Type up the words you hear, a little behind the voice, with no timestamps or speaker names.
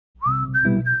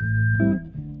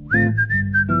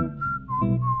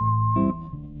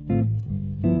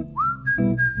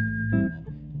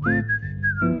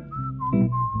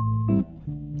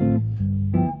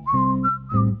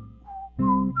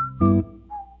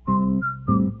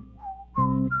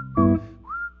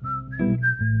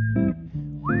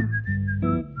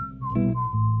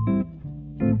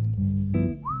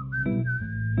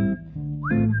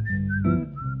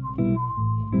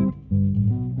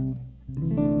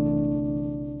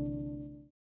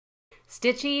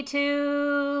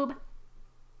StitchyTube.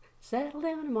 Settle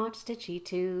down and watch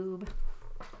StitchyTube.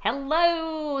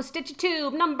 Hello,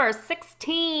 StitchyTube number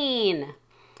 16.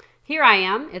 Here I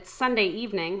am. It's Sunday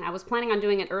evening. I was planning on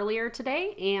doing it earlier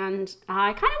today, and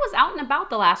I kind of was out and about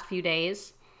the last few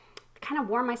days. I kind of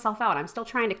wore myself out. I'm still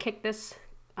trying to kick this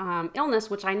illness,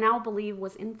 which I now believe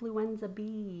was influenza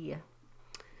B.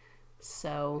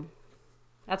 So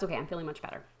that's okay. I'm feeling much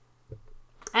better.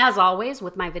 As always,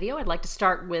 with my video, I'd like to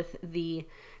start with the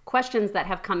questions that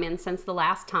have come in since the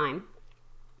last time.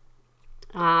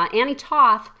 Annie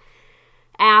Toth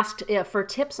asked for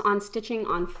tips on stitching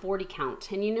on 40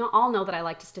 count. And you all know that I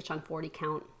like to stitch on 40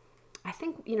 count. I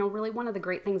think, really one of the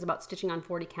great things about stitching on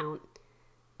 40 count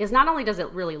is not only does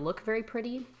it really look very pretty,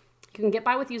 you can get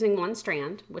by with using one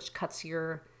strand, which cuts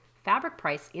your fabric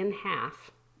price in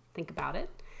half. Think about it.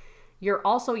 Your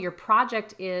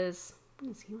project is,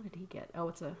 let's see, what did he get? Oh,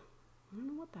 I don't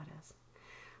know what that is.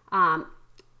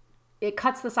 It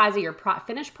cuts the size of your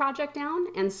finished project down,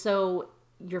 and so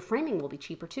your framing will be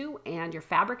cheaper too, and your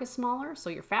fabric is smaller, so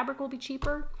your fabric will be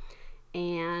cheaper,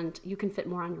 and you can fit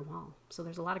more on your wall. So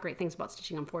there's a lot of great things about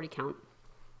stitching on 40 count.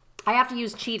 I have to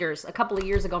use cheaters. A couple of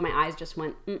years ago, my eyes just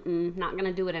went, not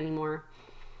gonna do it anymore.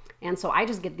 And so I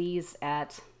just get these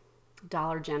at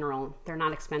Dollar General. They're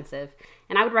not expensive.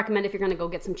 And I would recommend, if you're gonna go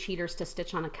get some cheaters to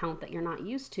stitch on a count that you're not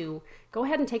used to, go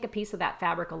ahead and take a piece of that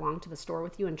fabric along to the store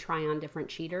with you and try on different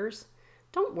cheaters.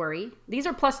 Don't worry. These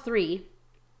are +3.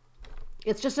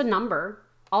 It's just a number.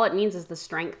 All it means is the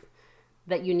strength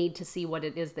that you need to see what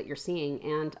it is that you're seeing.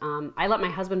 And I let my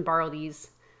husband borrow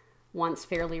these once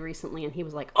fairly recently, and he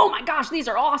was like, oh my gosh, these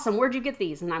are awesome. Where'd you get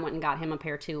these? And I went and got him a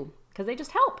pair too, because they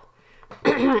just help.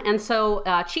 And so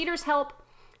cheaters help.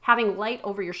 Having light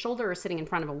over your shoulder or sitting in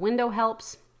front of a window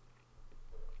helps.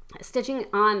 Stitching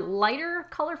on lighter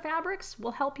color fabrics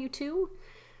will help you too.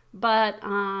 But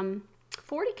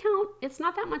 40 count, it's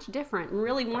not that much different. And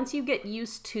really, once you get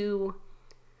used to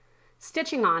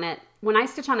stitching on it, when I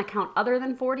stitch on a count other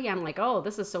than 40, I'm like, oh,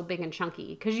 this is so big and chunky,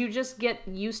 because you just get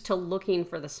used to looking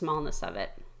for the smallness of it.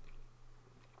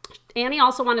 Annie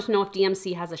also wanted to know if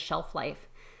DMC has a shelf life,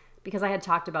 because I had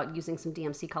talked about using some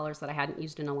DMC colors that I hadn't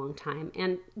used in a long time.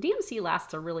 And DMC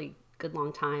lasts a really good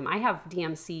long time. I have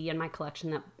DMC in my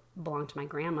collection that belonged to my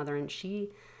grandmother, and she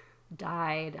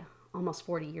died almost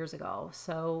 40 years ago.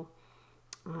 So,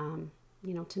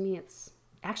 to me, it's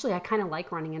actually, I kind of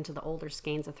like running into the older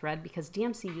skeins of thread, because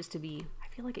DMC used to be,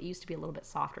 I feel like it used to be a little bit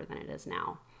softer than it is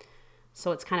now.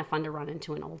 So it's kind of fun to run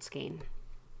into an old skein.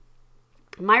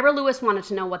 Myra Lewis wanted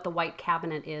to know what the white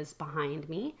cabinet is behind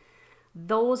me.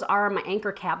 Those are my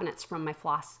anchor cabinets from my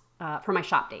for my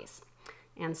shop days.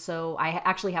 And so I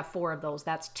actually have 4 of those.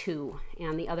 That's 2.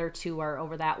 And the other 2 are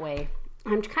over that way.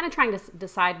 I'm kind of trying to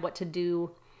decide what to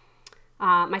do.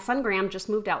 My son Graham just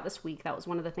moved out this week. That was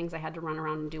one of the things I had to run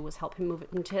around and do, was help him move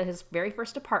into his very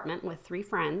first apartment with 3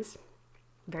 friends.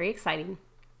 Very exciting.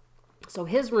 So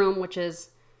his room, which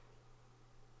is,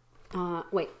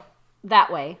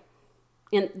 that way,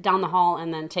 down the hall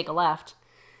and then take a left,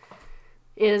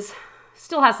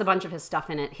 still has a bunch of his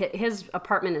stuff in it. His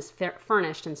apartment is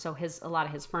furnished, and so a lot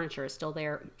of his furniture is still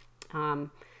there. And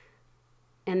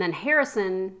then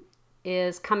Harrison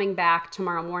is coming back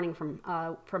tomorrow morning from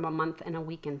a month and a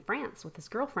week in France with his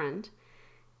girlfriend,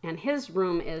 and his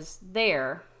room is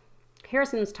there.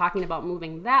 Harrison's talking about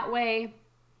moving that way,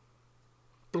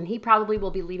 and he probably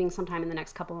will be leaving sometime in the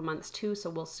next couple of months too, so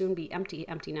we'll soon be empty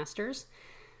nesters.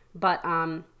 But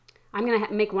I'm going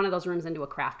to make one of those rooms into a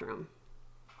craft room.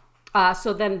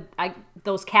 So then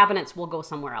those cabinets will go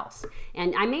somewhere else.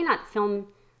 And I may not film,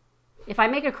 if I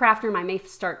make a craft room, I may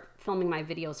start filming my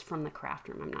videos from the craft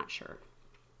room. I'm not sure.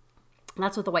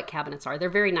 That's what the white cabinets are. They're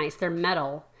very nice. They're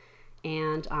metal,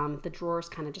 and the drawers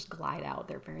kind of just glide out.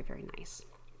 They're very, very nice.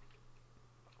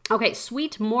 Okay,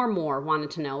 Sweet More wanted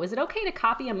to know, is it okay to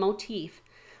copy a motif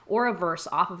or a verse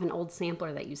off of an old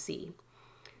sampler that you see?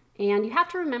 And you have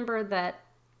to remember that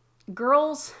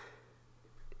girls,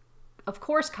 of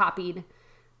course, copied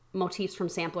motifs from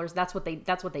samplers. That's what they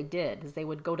did, is they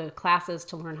would go to classes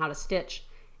to learn how to stitch,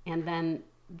 and then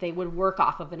they would work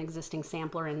off of an existing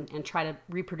sampler and try to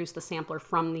reproduce the sampler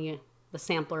from the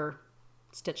sampler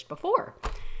stitched before.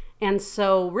 And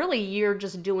so really, you're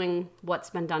just doing what's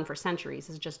been done for centuries,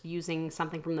 is just using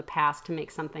something from the past to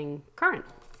make something current.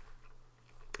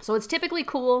 So it's typically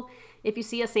cool if you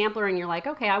see a sampler and you're like,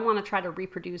 okay, I want to try to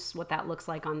reproduce what that looks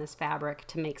like on this fabric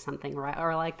to make something,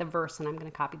 or like the verse, and I'm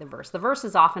going to copy the verse. The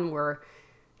verses often were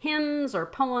hymns or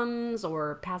poems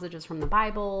or passages from the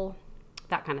Bible,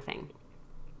 that kind of thing.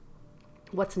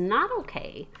 What's not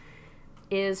okay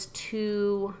is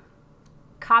to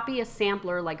copy a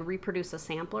sampler, like reproduce a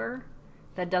sampler,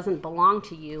 that doesn't belong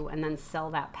to you and then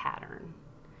sell that pattern.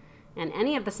 And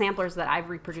any of the samplers that I've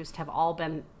reproduced have all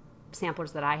been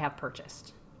samplers that I have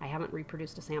purchased. I haven't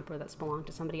reproduced a sampler that's belonged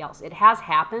to somebody else. It has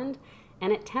happened,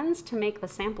 and it tends to make the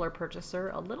sampler purchaser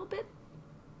a little bit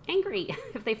angry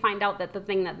if they find out that the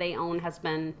thing that they own has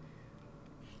been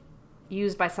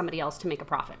used by somebody else to make a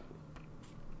profit.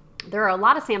 There are a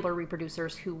lot of sampler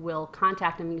reproducers who will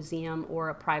contact a museum or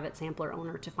a private sampler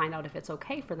owner to find out if it's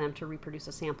okay for them to reproduce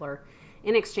a sampler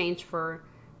in exchange for,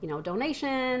 you know,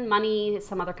 donation, money,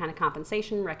 some other kind of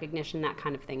compensation, recognition, that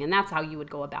kind of thing. And that's how you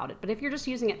would go about it. But if you're just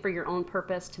using it for your own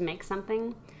purpose to make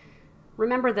something,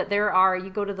 remember that you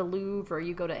go to the Louvre or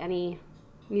you go to any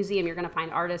museum, you're going to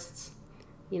find artists,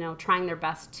 you know, trying their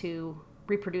best to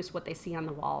reproduce what they see on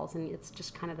the walls. And it's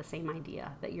just kind of the same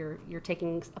idea that you're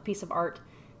taking a piece of art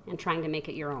and trying to make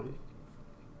it your own.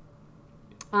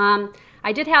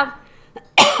 I did have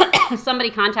somebody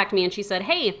contact me and she said,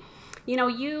 hey, you know,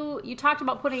 you talked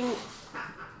about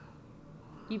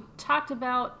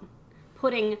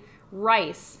putting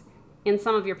rice in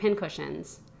some of your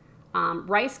pincushions.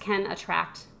 Rice can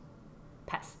attract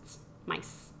pests,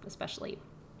 mice especially.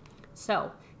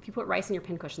 So if you put rice in your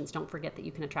pincushions, don't forget that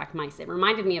you can attract mice. It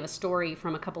reminded me of a story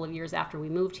from a couple of years after we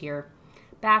moved here.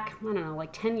 Back, I don't know,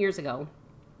 like 10 years ago,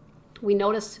 we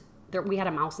noticed that we had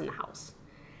a mouse in the house.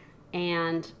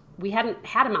 And we hadn't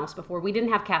had a mouse before. We didn't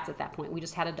have cats at that point. We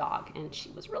just had a dog. And she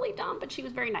was really dumb, but she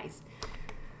was very nice.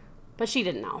 But she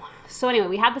didn't know. So anyway,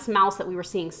 we had this mouse that we were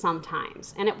seeing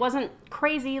sometimes. And it wasn't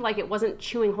crazy, like it wasn't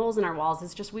chewing holes in our walls.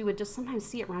 It's just we would just sometimes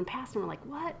see it run past and we're like,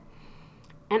 what?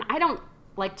 And I don't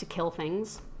like to kill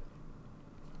things.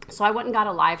 So I went and got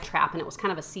a live trap, and it was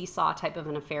kind of a seesaw type of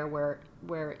an affair where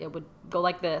it would go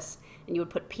like this, and you would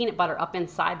put peanut butter up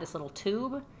inside this little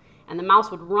tube, and the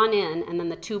mouse would run in, and then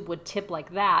the tube would tip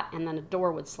like that, and then a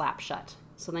door would slap shut.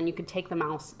 So then you could take the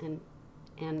mouse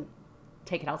and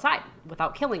take it outside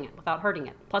without killing it, without hurting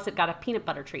it. Plus it got a peanut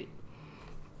butter treat.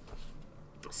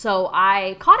 So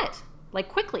I caught it, like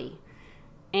quickly,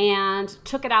 and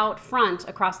took it out front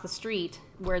across the street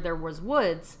where there was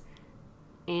woods,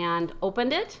 and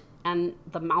opened it, and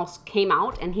the mouse came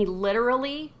out, and he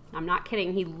literally, I'm not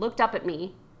kidding, he looked up at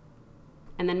me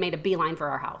and then made a beeline for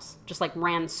our house. Just like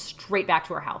ran straight back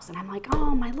to our house. And I'm like,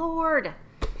 oh my Lord.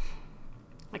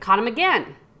 I caught him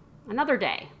again, another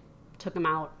day, took him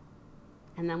out,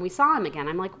 and then we saw him again.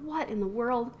 I'm like, what in the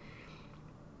world?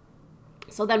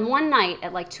 So then one night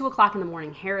at like 2 o'clock in the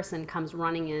morning, Harrison comes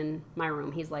running in my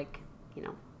room. He's like,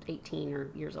 18 or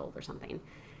years old or something.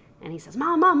 And he says,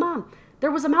 Mom,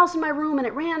 there was a mouse in my room, and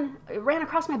it ran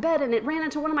across my bed, and it ran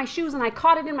into one of my shoes, and I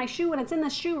caught it in my shoe, and it's in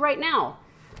this shoe right now.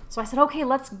 So I said, okay,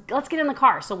 let's get in the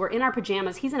car. So we're in our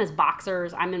pajamas. He's in his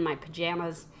boxers. I'm in my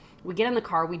pajamas. We get in the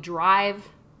car. We drive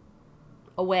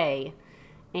away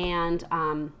and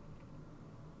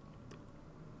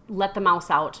let the mouse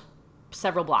out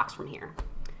several blocks from here.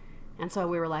 And so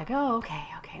we were like, oh, okay.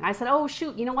 And I said, oh,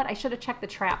 shoot, you know what? I should have checked the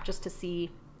trap just to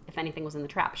see if anything was in the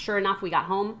trap. Sure enough, we got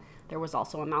home. There was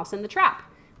also a mouse in the trap.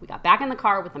 We got back in the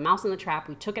car with the mouse in the trap.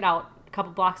 We took it out a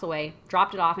couple blocks away,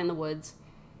 dropped it off in the woods,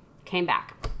 came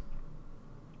back.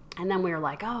 And then we were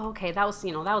like, oh, okay, that was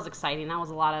exciting. That was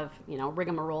a lot of,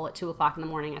 rigmarole at 2 o'clock in the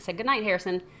morning. I said, good night,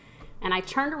 Harrison. And I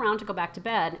turned around to go back to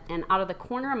bed, and out of the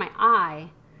corner of my eye,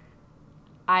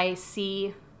 I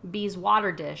see Bee's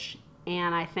water dish,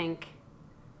 and I think,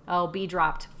 oh, Bee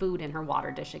dropped food in her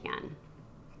water dish again.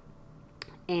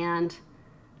 And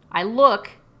I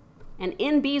look, and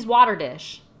in Bee's water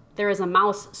dish, there is a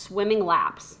mouse swimming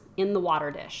laps in the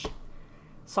water dish.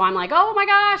 So I'm like, oh my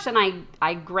gosh, and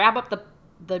I grab up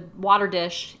the water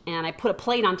dish, and I put a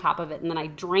plate on top of it, and then I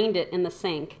drained it in the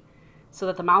sink so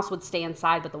that the mouse would stay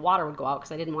inside, but the water would go out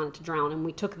because I didn't want it to drown. And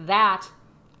we took that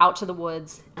out to the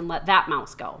woods and let that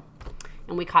mouse go.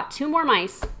 And we caught 2 more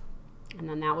mice, and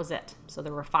then that was it. So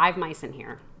there were 5 mice in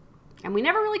here. And we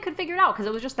never really could figure it out because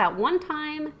it was just that one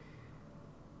time,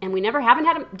 and we didn't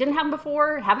have them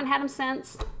before, haven't had them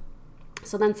since.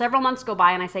 So then several months go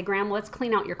by, and I say, Graham, let's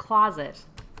clean out your closet.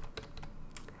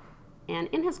 And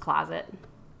in his closet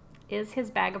is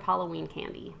his bag of Halloween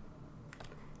candy.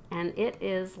 And it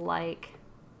is like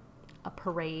a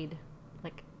parade,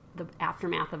 like the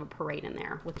aftermath of a parade in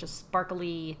there with just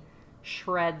sparkly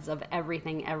shreds of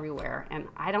everything everywhere. And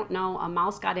I don't know, a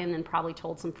mouse got in and probably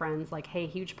told some friends, like, hey,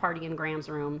 huge party in Graham's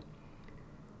room.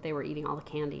 They were eating all the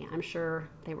candy. I'm sure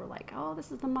they were like, oh,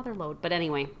 this is the mother lode. But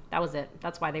anyway, that was it.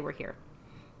 That's why they were here.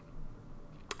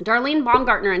 Darlene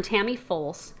Baumgartner and Tammy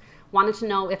Folse wanted to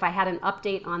know if I had an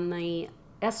update on the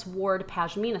S. Ward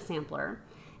Pashmina sampler.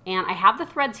 And I have the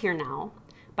threads here now,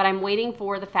 but I'm waiting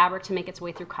for the fabric to make its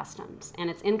way through customs, and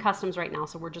it's in customs right now,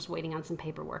 so we're just waiting on some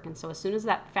paperwork. And so as soon as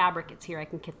that fabric gets here, I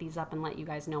can kit these up and let you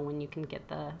guys know when you can get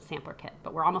the sampler kit,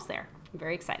 but we're almost there. I'm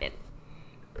very excited.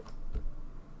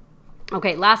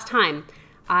 Okay, last time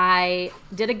I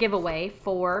did a giveaway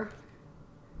for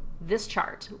this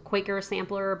chart, Quaker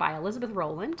Sampler by Elizabeth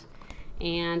Rowland,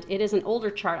 and it is an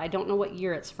older chart. I don't know what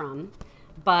year it's from,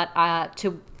 but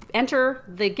to enter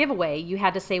the giveaway, you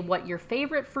had to say what your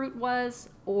favorite fruit was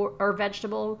or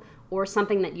vegetable, or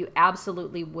something that you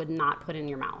absolutely would not put in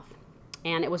your mouth.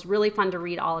 And it was really fun to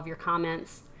read all of your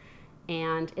comments,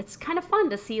 and it's kind of fun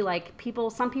to see, like,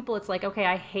 some people it's like, okay,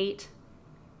 I hate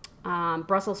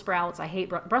Brussels sprouts. I hate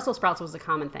Brussels sprouts was a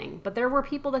common thing, but there were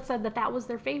people that said that that was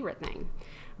their favorite thing.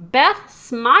 Beth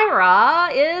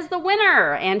Smyra is the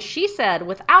winner, and she said,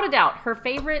 without a doubt, her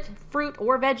favorite fruit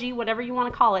or veggie, whatever you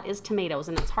want to call it, is tomatoes,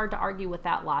 and it's hard to argue with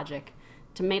that logic.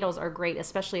 Tomatoes are great,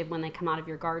 especially when they come out of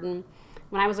your garden.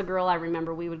 When I was a girl, I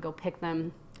remember we would go pick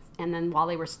them, and then while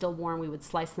they were still warm, we would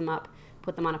slice them up,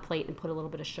 put them on a plate, and put a little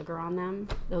bit of sugar on them.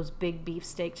 Those big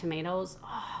beefsteak tomatoes,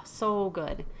 oh, so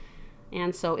good.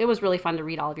 And so it was really fun to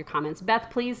read all of your comments. Beth,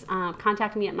 please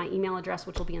contact me at my email address,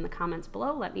 which will be in the comments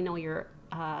below. Let me know your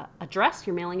address,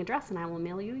 your mailing address, and I will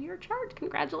mail you your chart.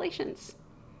 Congratulations.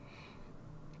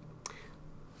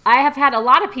 I have had a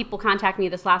lot of people contact me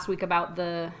this last week about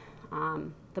the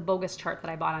bogus chart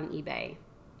that I bought on eBay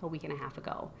a week and a half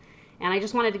ago. And I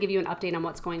just wanted to give you an update on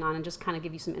what's going on and just kind of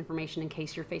give you some information in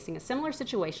case you're facing a similar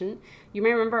situation. You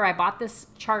may remember I bought this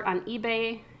chart on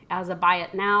eBay as a buy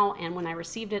it now, and when I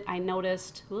received it, I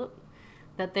noticed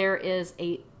that there is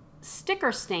a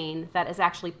sticker stain that is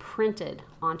actually printed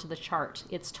onto the chart.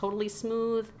 It's totally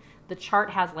smooth. The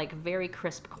chart has like very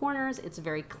crisp corners. It's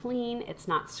very clean. It's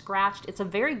not scratched. It's a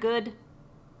very good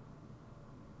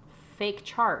fake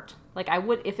chart. Like, I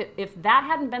would, if that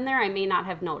hadn't been there, I may not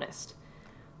have noticed.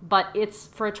 But it's,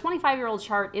 for a 25-year-old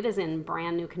chart, it is in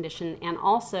brand new condition. And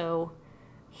also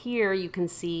here you can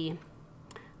see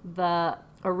the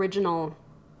original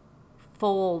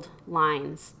fold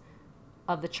lines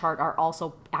of the chart are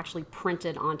also actually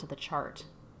printed onto the chart.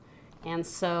 And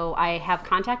so I have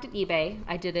contacted eBay.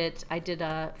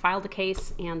 I filed a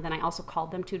case, and then I also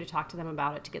called them too to talk to them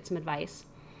about it to get some advice.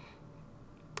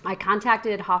 I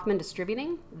contacted Hoffman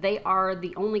Distributing. They are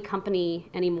the only company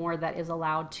anymore that is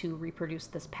allowed to reproduce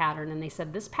this pattern, and they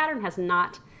said this pattern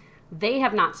they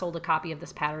have not sold a copy of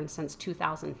this pattern since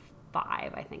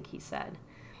 2005, I think he said.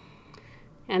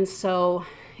 And so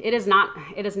it is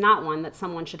not one that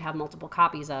someone should have multiple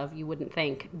copies of, you wouldn't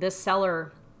think. This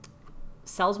seller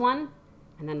sells one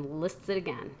and then lists it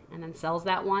again, and then sells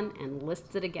that one and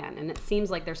lists it again. And it seems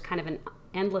like there's kind of an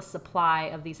endless supply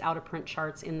of these out-of-print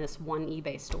charts in this one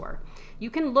eBay store. You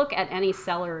can look at any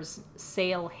seller's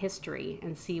sale history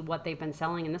and see what they've been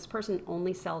selling, and this person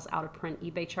only sells out-of-print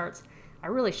eBay charts. I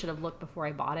really should have looked before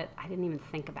I bought it. I didn't even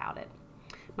think about it.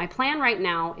 My plan right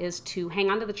now is to hang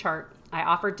on to the chart. I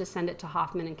offered to send it to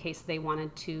Hoffman in case they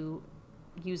wanted to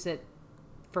use it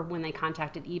for when they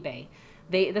contacted eBay.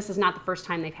 This is not the first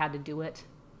time they've had to do it,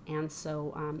 and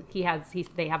so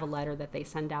they have a letter that they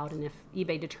send out, and if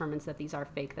eBay determines that these are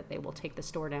fake, that they will take the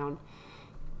store down.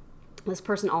 This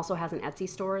person also has an Etsy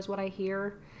store, is what I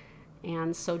hear,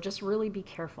 and so just really be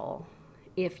careful.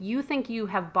 If you think you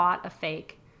have bought a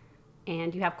fake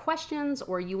and you have questions,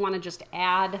 or you want to just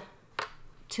add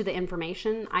to the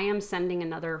information, I am sending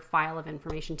another file of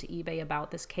information to eBay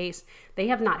about this case. They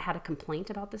have not had a complaint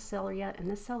about this seller yet,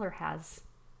 and this seller has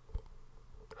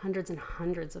hundreds and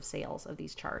hundreds of sales of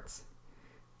these charts.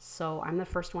 So I'm the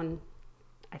first one,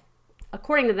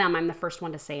 according to them, I'm the first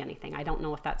one to say anything. I don't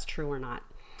know if that's true or not,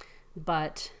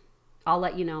 but I'll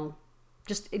let you know.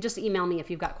 Just email me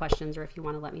if you've got questions or if you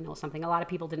want to let me know something. A lot of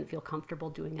people didn't feel comfortable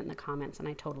doing it in the comments, and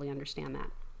I totally understand that.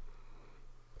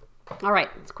 All right,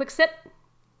 it's a quick sip.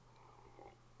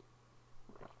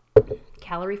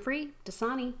 Calorie-free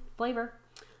Dasani flavor.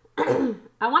 I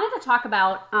wanted to talk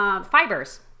about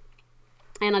fibers,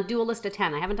 and I'll do a list of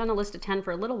 10. I haven't done a list of 10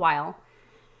 for a little while,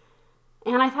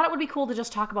 and I thought it would be cool to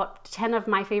just talk about 10 of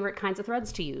my favorite kinds of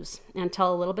threads to use and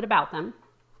tell a little bit about them.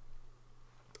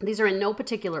 These are in no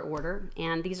particular order,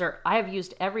 and I have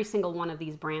used every single one of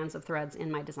these brands of threads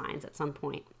in my designs at some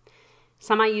point.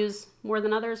 Some I use more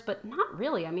than others, but not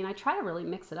really. I mean, I try to really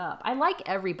mix it up. I like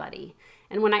everybody.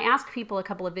 And when I asked people a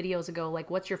couple of videos ago,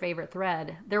 like, what's your favorite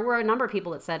thread? There were a number of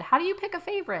people that said, how do you pick a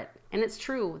favorite? And it's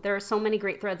true. There are so many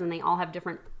great threads, and they all have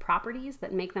different properties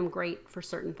that make them great for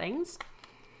certain things.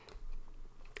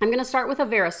 I'm going to start with a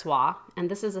Verissois, and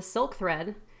this is a silk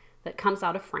thread that comes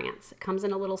out of France. It comes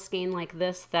in a little skein like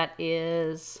this that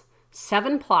is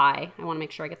 7 ply. I want to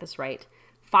make sure I get this right.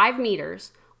 5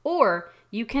 meters. Or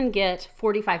you can get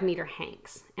 45-meter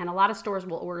hanks, and a lot of stores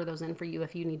will order those in for you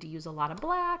if you need to use a lot of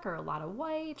black or a lot of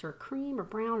white or cream or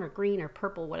brown or green or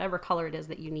purple, whatever color it is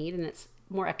that you need, and it's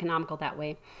more economical that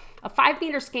way. A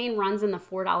 5-meter skein runs in the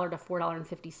 $4 to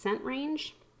 $4.50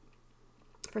 range.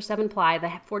 For 7-ply,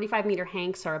 the 45-meter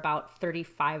hanks are about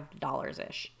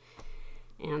 $35-ish.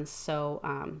 And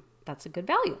so that's a good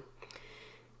value.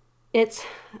 It's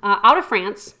out of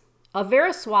France. A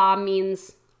Versoix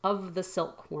means of the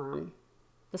silkworm.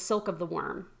 The silk of the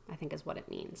worm, I think is what it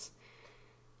means.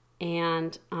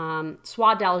 And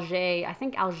soie d'Alger, I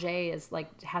think Alger is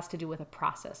like, has to do with a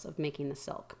process of making the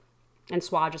silk. And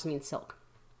soie just means silk.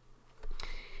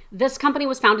 This company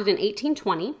was founded in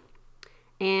 1820.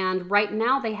 And right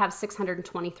now they have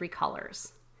 623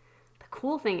 colors. The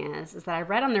cool thing is that I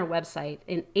read on their website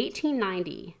in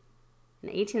 1890,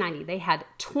 they had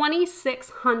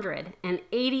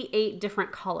 2,688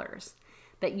 different colors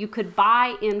that you could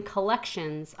buy in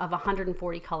collections of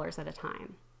 140 colors at a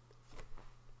time.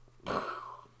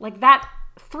 Like that,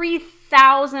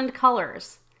 3,000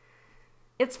 colors.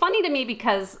 It's funny to me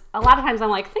because a lot of times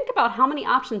I'm like, think about how many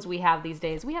options we have these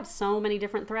days. We have so many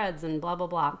different threads and blah, blah,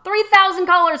 blah. 3,000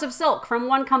 colors of silk from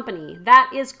one company.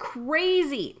 That is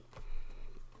crazy.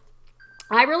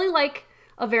 I really like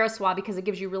a Versoix because it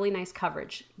gives you really nice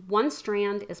coverage. One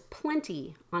strand is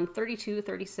plenty on 32,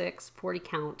 36, 40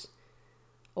 count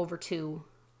over 2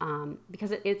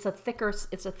 because it's a thicker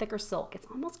silk. It's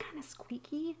almost kind of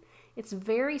squeaky. It's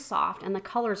very soft and the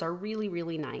colors are really,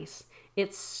 really nice.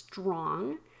 It's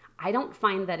strong. I don't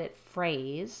find that it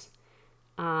frays,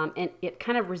 and it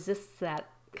kind of resists that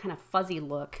kind of fuzzy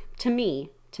look. To me,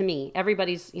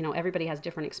 everybody has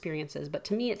different experiences, but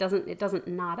to me, it doesn't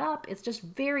knot up. It's just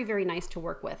very, very nice to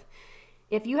work with.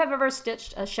 If you have ever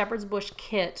stitched a shepherd's bush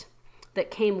kit that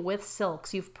came with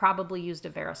silks, you've probably used a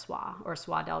Versoix or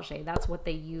Soie d'Alger. That's what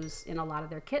they use in a lot of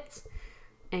their kits.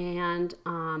 And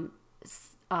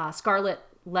Scarlet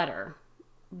Letter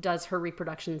does her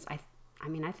reproductions. I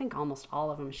think almost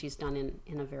all of them she's done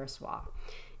in a Versoix.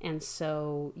 And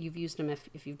so you've used them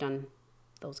if you've done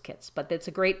those kits. But it's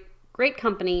a great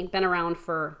company, been around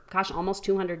for, gosh, almost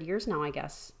 200 years now, I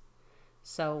guess.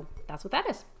 So that's what that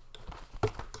is.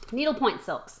 Needlepoint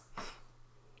silks.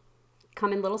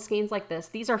 Come in little skeins like this.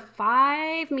 These are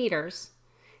 5 meters,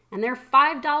 and they're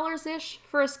 $5-ish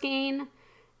for a skein.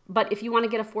 But if you want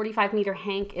to get a 45-meter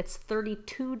hank, it's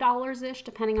 $32-ish,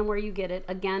 depending on where you get it.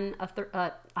 Again,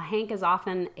 a hank is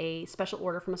often a special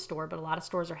order from a store, but a lot of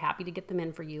stores are happy to get them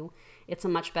in for you. It's a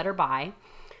much better buy.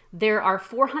 There are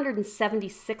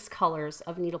 476 colors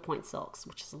of needlepoint silks,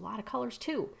 which is a lot of colors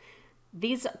too.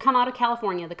 These come out of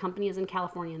California. The company is in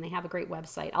California, and they have a great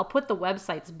website. I'll put the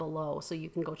websites below so you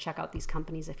can go check out these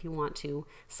companies if you want to.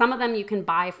 Some of them you can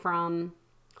buy from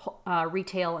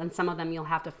retail, and some of them you'll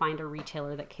have to find a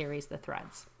retailer that carries the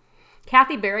threads.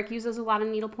 Kathy Barrick uses a lot of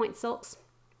needlepoint silks.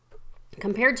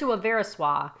 Compared to a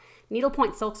Versoix,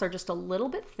 needlepoint silks are just a little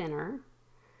bit thinner.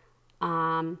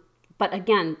 But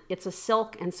again, it's a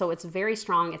silk, and so it's very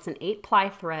strong. It's an 8-ply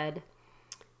thread.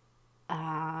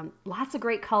 Lots of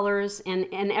great colors, and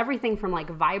everything from like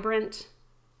vibrant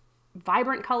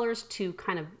colors to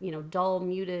kind of, dull,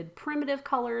 muted, primitive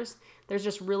colors. There's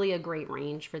just really a great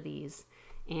range for these.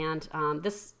 And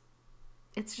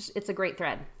it's a great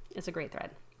thread. It's a great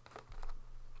thread.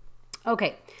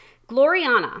 Okay,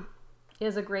 Gloriana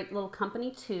is a great little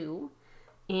company too.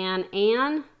 And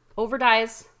Anne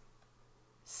overdyes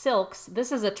silks.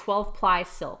 This is a 12-ply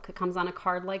silk. It comes on a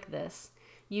card like this.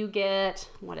 You get,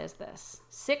 what is this?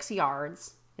 6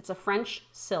 yards. It's a French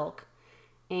silk,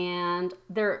 and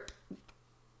they're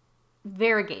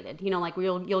variegated. Like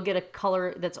you'll get a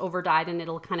color that's overdyed, and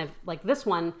it'll kind of, like this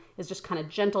one is just kind of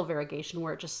gentle variegation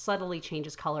where it just subtly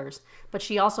changes colors. But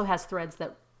she also has threads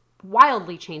that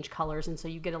wildly change colors, and so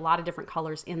you get a lot of different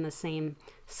colors in the same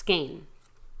skein.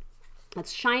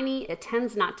 It's shiny. It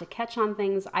tends not to catch on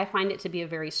things. I find it to be a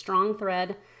very strong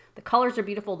thread. The colors are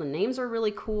beautiful. The names are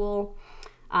really cool.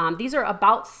 These are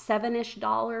about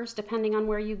 $7-ish, depending on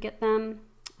where you get them.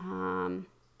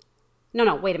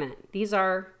 No, wait a minute. These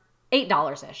are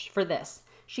 $8-ish for this.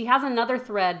 She has another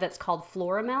thread that's called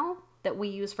Floramel that we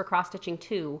use for cross stitching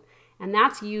too, and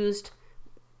that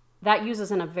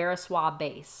uses in a Versoix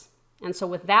base. And so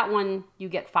with that one, you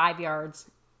get 5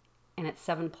 yards, and it's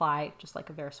 7-ply, just like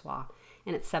a Versoix,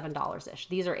 and it's $7-ish.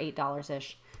 These are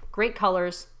 $8-ish. Great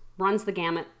colors. Runs the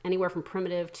gamut, anywhere from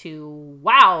primitive to,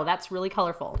 wow, that's really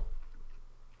colorful.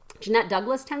 Jeanette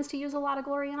Douglas tends to use a lot of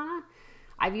Gloriana.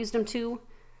 I've used them too.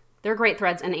 They're great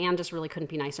threads, and Anne just really couldn't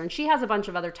be nicer. And she has a bunch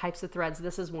of other types of threads.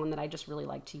 This is one that I just really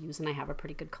like to use, and I have a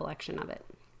pretty good collection of it.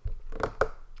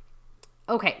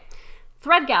 Okay,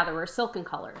 Thread Gatherer Silken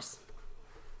Colors.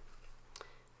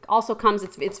 Also comes,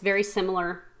 it's very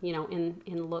similar, you know, in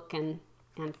look and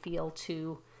feel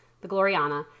to the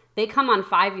Gloriana. They come on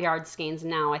 5-yard skeins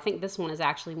now. I think this one is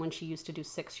actually when she used to do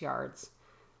 6 yards.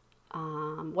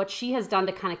 What she has done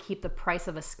to kind of keep the price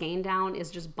of a skein down is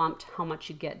just bumped how much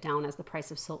you get down as the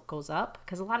price of silk goes up,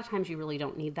 because a lot of times you really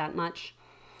don't need that much.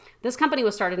 This company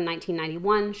was started in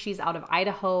 1991. She's out of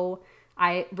Idaho.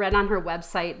 I read on her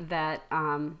website that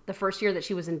the first year that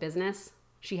she was in business,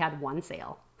 she had 1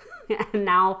 sale. And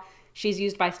now she's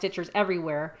used by stitchers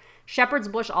everywhere. Shepherd's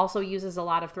Bush also uses a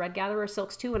lot of Thread Gatherer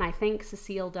silks too, and I think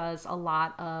Cecile does a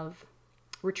lot of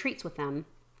retreats with them.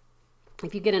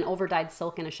 If you get an overdyed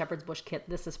silk in a Shepherd's Bush kit,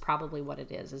 this is probably what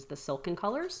it is the silken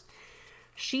colors.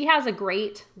 She has a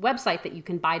great website that you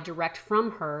can buy direct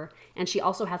from her, and she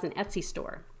also has an Etsy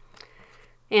store.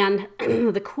 And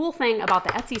the cool thing about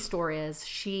the Etsy store is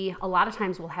she a lot of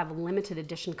times will have limited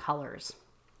edition colors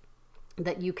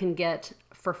that you can get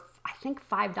for, I think,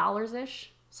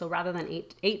 $5-ish. So rather than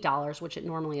 $8, which it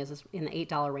normally is in the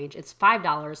 $8 range, it's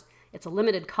 $5. It's a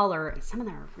limited color, and some of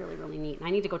them are really, really neat. And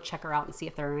I need to go check her out and see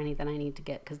if there are any that I need to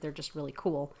get, because they're just really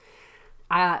cool.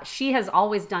 She has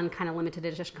always done kind of limited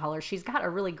edition colors. She's got a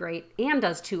really great, and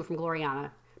does too, from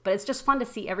Gloriana. But it's just fun to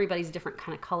see everybody's different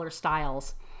kind of color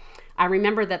styles. I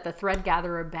remember that the Thread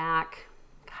Gatherer back,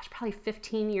 gosh, probably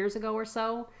 15 years ago or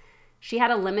so, she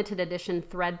had a limited edition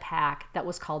thread pack that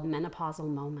was called Menopausal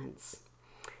Moments.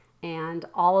 And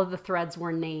all of the threads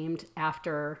were named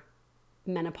after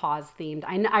menopause themed.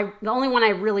 The only one I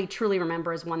really truly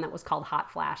remember is one that was called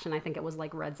Hot Flash, and I think it was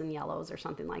like reds and yellows or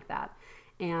something like that.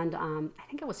 And I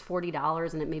think it was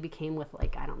 $40, and it maybe came with,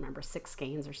 like, I don't remember, 6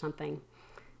 skeins or something.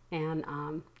 And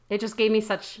it just gave me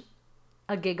such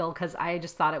a giggle, because I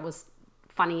just thought it was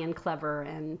funny and clever,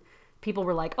 and people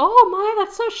were like, "Oh my,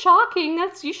 that's so shocking.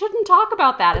 You shouldn't talk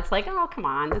about that." It's like, oh, come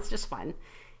on, it's just fun.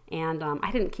 And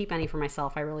I didn't keep any for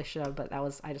myself. I really should have, but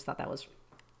I just thought that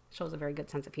shows a very good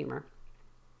sense of humor.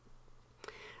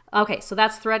 Okay, so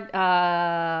that's Thread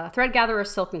Gatherer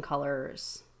Silken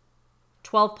Colors,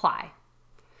 12 ply.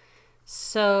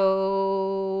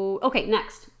 So, okay,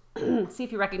 next. See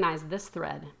if you recognize this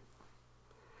thread.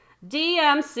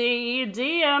 DMC,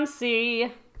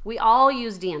 DMC. We all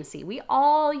use DMC. We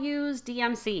all use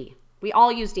DMC. We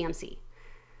all use DMC.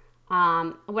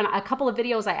 When a couple of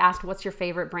videos I asked, what's your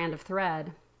favorite brand of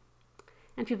thread?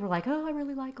 And people were like, oh, I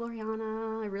really like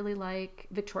Gloriana. I really like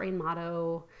Victorian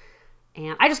Motto.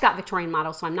 And I just got Victorian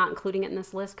Motto, so I'm not including it in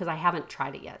this list because I haven't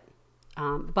tried it yet.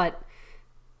 But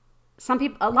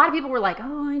a lot of people were like,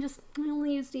 oh, I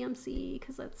only use DMC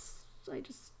because I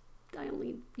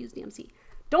only use DMC.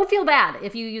 Don't feel bad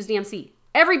if you use DMC.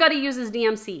 Everybody uses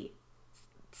DMC.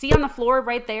 See on the floor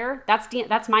right there?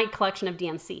 That's my collection of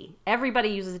DMC. Everybody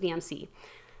uses DMC.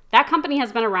 That company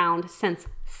has been around since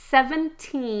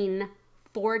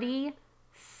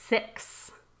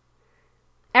 1746.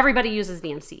 Everybody uses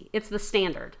DMC. It's the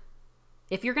standard.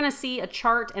 If you're going to see a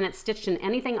chart and it's stitched in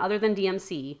anything other than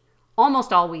DMC,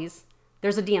 almost always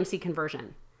there's a DMC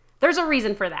conversion. There's a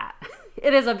reason for that.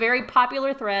 It is a very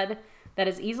popular thread that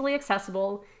is easily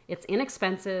accessible. It's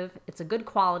inexpensive. It's a good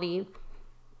quality.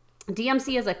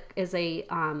 DMC is a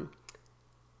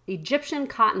Egyptian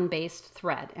cotton-based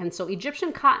thread. And so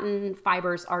Egyptian cotton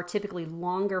fibers are typically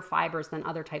longer fibers than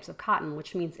other types of cotton,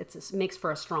 which means it makes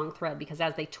for a strong thread, because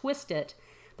as they twist it,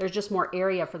 there's just more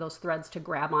area for those threads to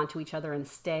grab onto each other and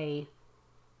stay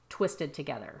twisted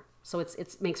together. So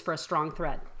it makes for a strong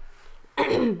thread.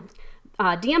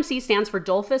 DMC stands for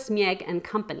Dolphus, Mieg, and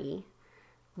Company,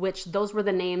 which those were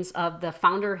the names of the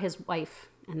founder, his wife,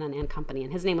 and company.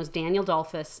 And his name was Daniel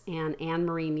Dolphus and Anne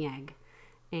Marie Mieg.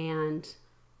 And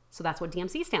so that's what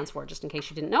DMC stands for, just in case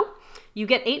you didn't know. You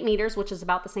get 8 meters, which is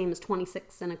about the same as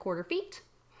 26¼ feet.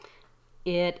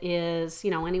 It is,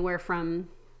 anywhere from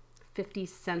 50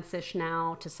 cents-ish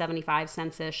now to 75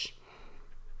 cents-ish.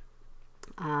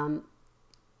 Our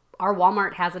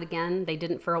Walmart has it again. They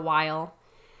didn't for a while.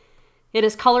 It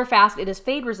is color fast. It is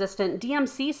fade resistant.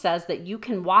 DMC says that you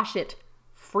can wash it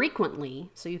frequently,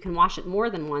 so you can wash it more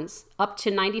than once, up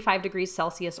to 95 degrees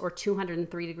Celsius or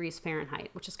 203 degrees Fahrenheit,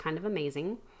 which is kind of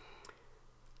amazing.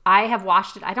 I have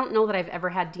washed it. I don't know that I've ever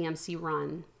had DMC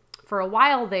run. For a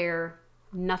while there,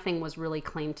 nothing was really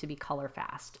claimed to be color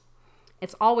fast.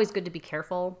 It's always good to be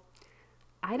careful.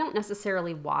 I don't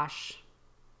necessarily wash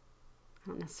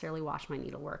my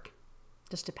needlework.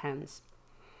 Just depends.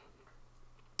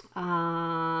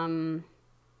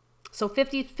 So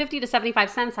 50 to 75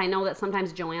 cents. I know that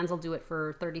sometimes Joann's will do it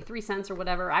for 33 cents or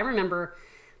whatever. I remember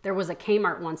there was a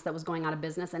Kmart once that was going out of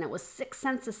business, and it was 6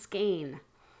 cents a skein.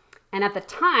 And at the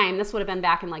time, this would have been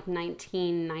back in like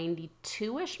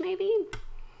 1992-ish maybe,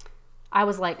 I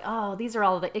was like, oh, these are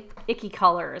all the icky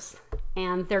colors.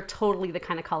 And they're totally the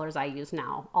kind of colors I use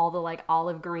now. All the like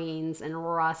olive greens and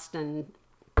rust, and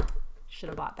should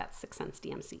have bought that 6 cents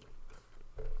DMC.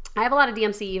 I have a lot of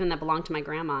DMC even that belonged to my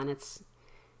grandma, and it's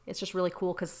just really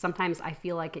cool because sometimes I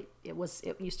feel like it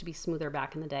used to be smoother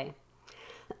back in the day.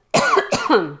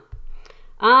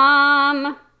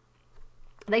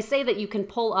 They say that you can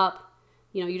pull up,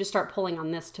 you just start pulling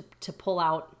on this to pull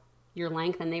out your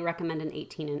length, and they recommend an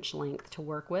 18-inch length to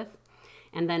work with.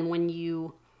 And then when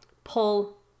you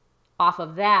pull off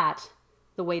of that,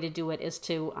 the way to do it is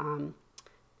to,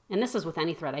 and this is with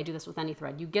any thread. I do this with any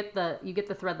thread. You get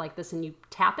the thread like this and you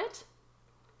tap it,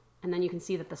 and then you can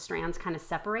see that the strands kind of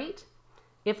separate.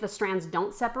 If the strands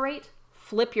don't separate,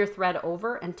 flip your thread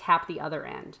over and tap the other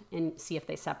end and see if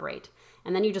they separate.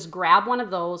 And then you just grab one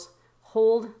of those,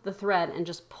 hold the thread, and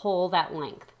just pull that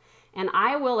length. And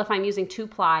I will, if I'm using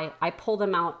 2-ply, I pull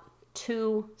them out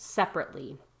 2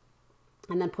 separately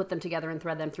and then put them together and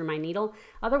thread them through my needle.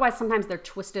 Otherwise, sometimes they're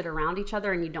twisted around each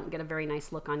other and you don't get a very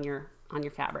nice look on your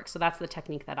fabric. So that's the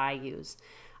technique that I use.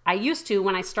 I used to,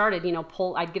 when I started,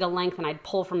 I'd get a length and I'd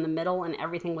pull from the middle and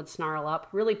everything would snarl up.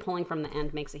 Really pulling from the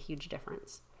end makes a huge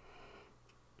difference.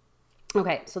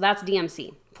 Okay, so that's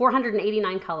DMC.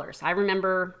 489 colors. I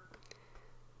remember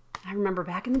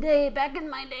back in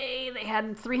my day, they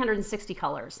had 360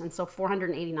 colors. And so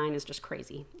 489 is just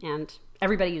crazy. And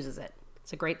everybody uses it.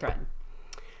 It's a great thread.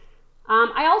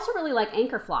 I also really like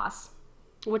Anchor Floss,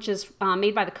 which is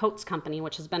made by the Coats Company,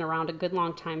 which has been around a good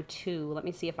long time too. Let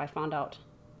me see if I found out.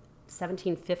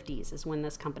 1750s is when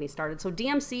this company started. So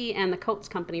DMC and the Coats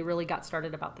Company really got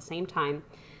started about the same time.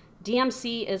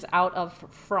 DMC is out of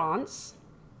France.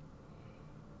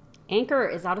 Anchor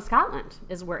is out of Scotland,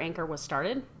 is where Anchor was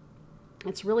started.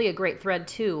 It's really a great thread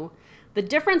too. The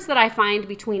difference that I find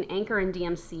between Anchor and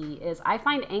DMC is I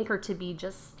find Anchor to be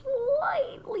just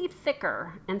slightly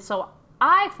thicker. And so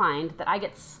I find that I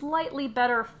get slightly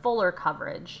better, fuller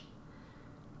coverage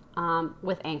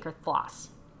with Anchor Floss.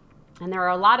 And there are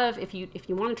a lot of, if you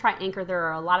want to try Anchor, there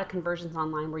are a lot of conversions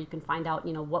online where you can find out,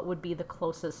 what would be the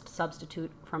closest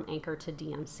substitute from Anchor to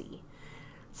DMC.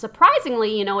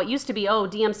 Surprisingly, it used to be, oh,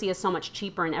 DMC is so much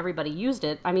cheaper and everybody used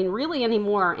it. I mean, really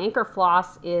anymore, Anchor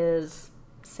Floss is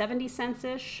 70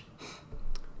 cents-ish,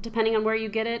 depending on where you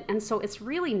get it. And so it's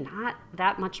really not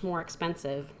that much more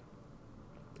expensive.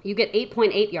 You get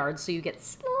 8.8 yards, so you get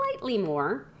slightly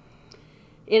more.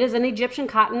 It is an Egyptian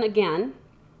cotton again.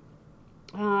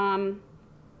 And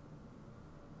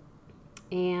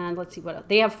let's see what else.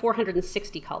 They have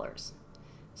 460 colors.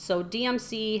 So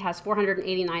DMC has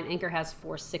 489, Anchor has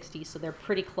 460, so they're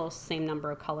pretty close, same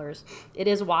number of colors. It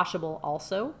is washable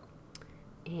also,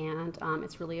 and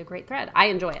it's really a great thread. I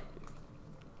enjoy it.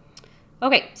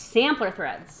 Okay, sampler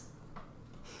threads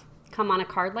come on a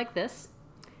card like this,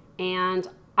 and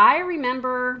I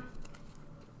remember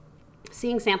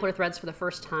seeing sampler threads for the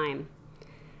first time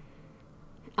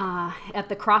at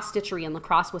the Cross Stitchery in La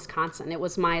Crosse, Wisconsin. It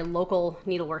was my local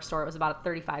needlework store. It was about a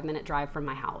 35-minute drive from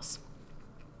my house.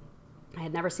 I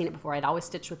had never seen it before. I'd always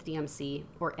stitched with DMC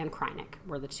and Krynic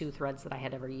were the 2 threads that I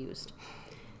had ever used.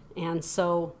 And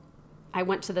so I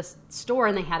went to this store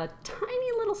and they had a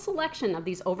tiny little selection of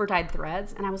these over-dyed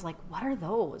threads. And I was like, what are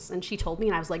those? And she told me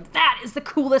and I was like, that is the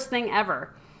coolest thing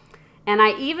ever. And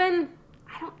I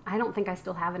don't think I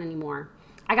still have it anymore.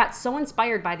 I got so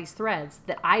inspired by these threads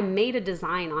that I made a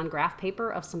design on graph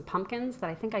paper of some pumpkins that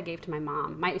I think I gave to my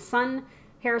mom. My son,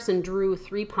 Harrison, drew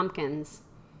 3 pumpkins,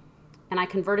 and I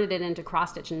converted it into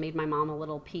cross stitch and made my mom a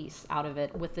little piece out of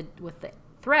it with the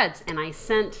threads. And I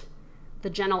sent the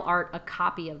Gentle Art a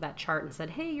copy of that chart and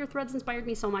said, hey, your threads inspired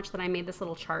me so much that I made this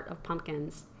little chart of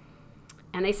pumpkins.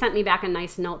 And they sent me back a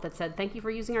nice note that said, thank you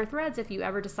for using our threads. If you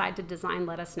ever decide to design,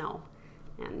 let us know.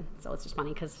 And so it's just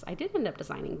funny because I did end up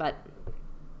designing, but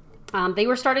they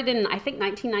were started in, I think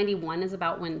 1991 is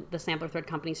about when the Sampler Thread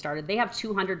Company started. They have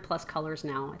 200 plus colors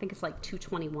now. I think it's like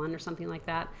 221 or something like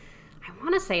that. I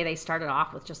want to say they started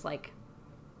off with just like,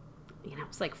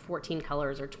 it's like 14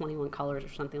 colors or 21 colors or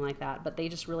something like that. But they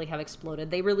just really have exploded.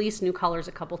 They release new colors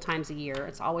a couple times a year.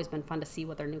 It's always been fun to see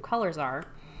what their new colors are.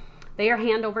 They are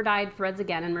hand over-dyed threads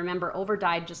again. And remember,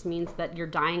 over-dyed just means that you're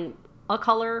dyeing a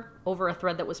color over a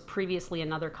thread that was previously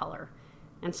another color.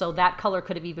 And so that color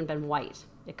could have even been white.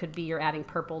 It could be you're adding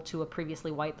purple to a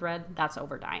previously white thread. That's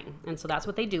over dyeing. And so that's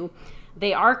what they do.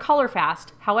 They are color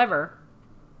fast. However,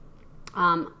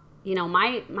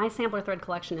 my sampler thread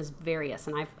collection is various,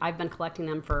 and I've been collecting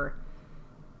them for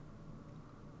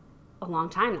a long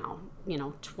time now,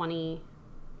 20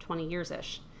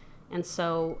 years-ish. And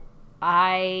so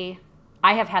I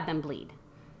have had them bleed,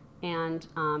 and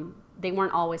they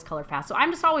weren't always color fast. So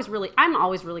I'm always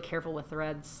really careful with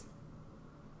threads.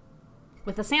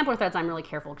 With the sampler threads, I'm really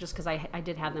careful just because I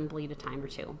did have them bleed a time or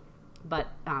two. But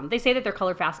they say that they're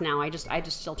color fast now. I just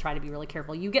still try to be really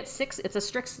careful. You get it's a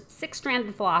strict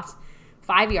 6-stranded floss,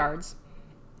 5 yards.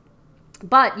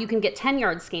 But you can get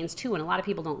 10-yard skeins too, and a lot of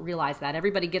people don't realize that.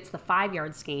 Everybody gets the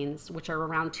 5-yard skeins, which are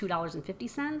around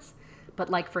 $2.50.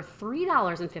 But like for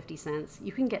 $3.50,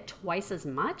 you can get twice as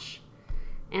much.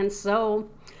 And so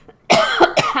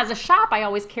as a shop, I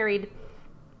always carried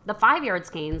the 5-yard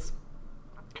skeins.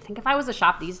 I think if I was a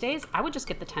shop these days, I would just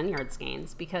get the 10-yard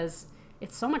skeins because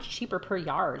it's so much cheaper per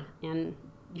yard and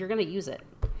you're going to use it.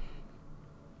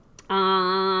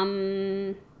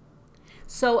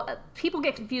 So people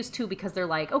get confused too because they're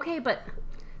like, okay, but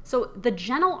so the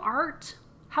Gentle Art,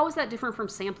 how is that different from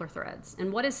sampler threads?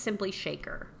 And what is Simply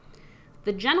Shaker?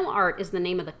 The Gentle Art is the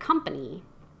name of the company.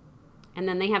 And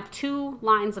then they have 2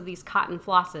 lines of these cotton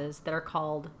flosses that are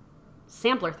called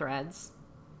sampler threads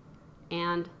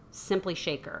and Simply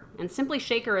Shaker. And Simply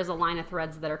Shaker is a line of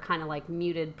threads that are kind of like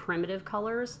muted primitive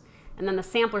colors. And then the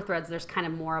sampler threads, there's kind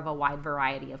of more of a wide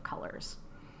variety of colors.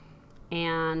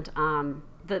 And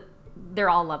they're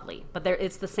all lovely, but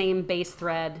it's the same base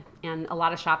thread, and a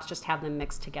lot of shops just have them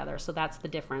mixed together. So that's the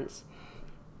difference.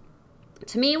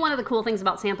 To me, one of the cool things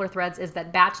about sampler threads is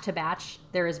that batch to batch,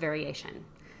 there is variation.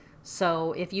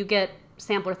 So if you get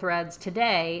sampler threads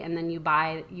today and then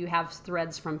you have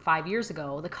threads from 5 years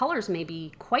ago, the colors may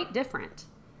be quite different.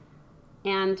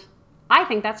 And I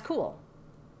think that's cool.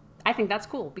 I think that's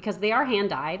cool because they are hand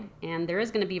dyed and there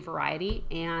is going to be variety.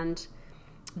 And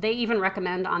they even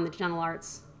recommend on the Gentle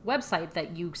Arts website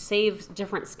that you save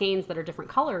different skeins that are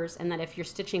different colors, and that if you're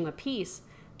stitching a piece,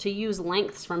 to use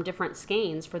lengths from different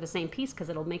skeins for the same piece because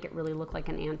it'll make it really look like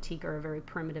an antique or a very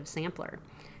primitive sampler.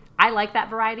 I like that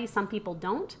variety. Some people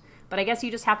don't, but I guess you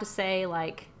just have to say,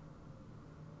 like,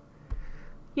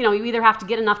 you know, you either have to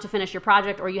get enough to finish your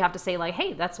project, or you have to say like,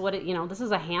 hey, that's what it, you know, this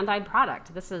is a hand-dyed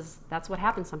product. That's what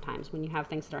happens sometimes when you have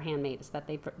things that are handmade, is that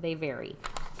they vary.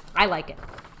 I like it.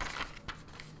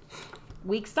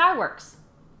 Weeks Dye Works.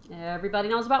 Everybody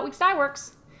knows about Weeks Dye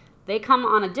Works. They come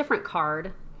on a different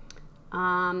card,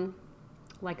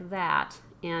 like that.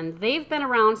 And they've been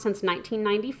around since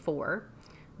 1994.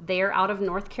 They're out of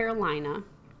North Carolina.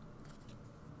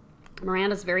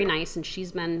 Miranda's very nice, and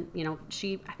she's been, you know,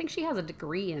 I think she has a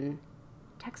degree in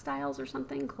textiles or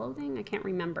something, clothing, I can't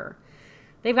remember.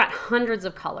 They've got hundreds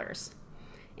of colors.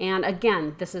 And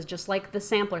again, this is just like the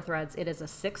sampler threads. It is a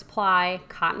 6-ply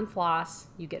cotton floss.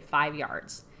 You get 5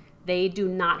 yards. They do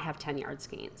not have 10-yard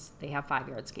skeins. They have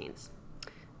 5-yard skeins.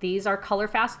 These are color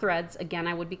fast threads. Again,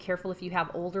 I would be careful if you have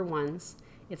older ones.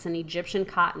 It's an Egyptian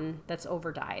cotton that's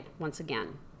over dyed, once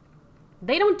again.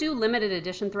 They don't do limited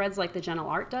edition threads like the Gentle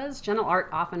Art does. Gentle Art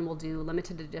often will do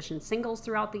limited edition singles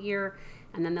throughout the year,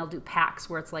 and then they'll do packs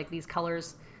where it's like these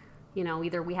colors, you know,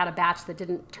 either we had a batch that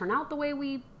didn't turn out the way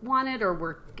we wanted, or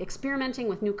we're experimenting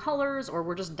with new colors, or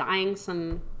we're just dyeing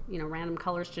some, you know, random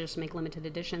colors to just make limited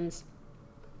editions.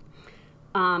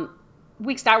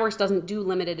 Weeks Dye Works doesn't do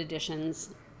limited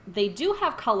editions. They do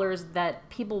have colors that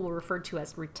people will refer to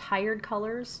as retired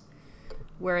colors,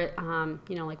 where,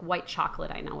 you know, like white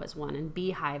chocolate I know is one, and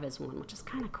beehive is one, which is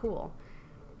kind of cool.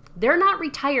 They're not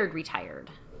retired.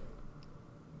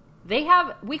 They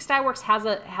have, Weeks Dye Works has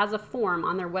a form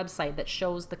on their website that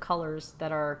shows the colors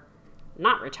that are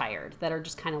not retired, that are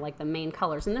just kind of like the main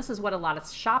colors. And this is what a lot of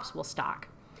shops will stock.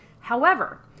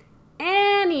 However,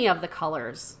 any of the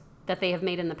colors that they have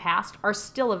made in the past are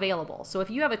still available. So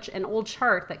if you have an old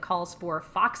chart that calls for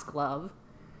foxglove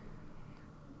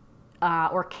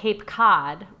or Cape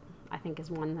Cod, I think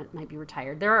is one that might be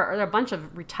retired. There are a bunch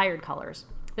of retired colors.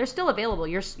 They're still available.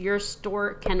 Your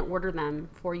store can order them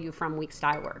for you from Weeks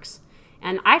Dye Works.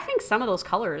 And I think some of those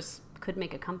colors could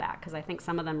make a comeback because I think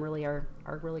some of them really are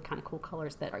really kind of cool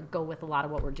colors that go with a lot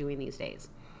of what we're doing these days.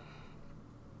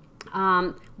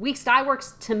 Weeks Dye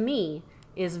Works, to me,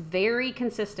 is very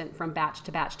consistent from batch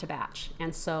to batch to batch.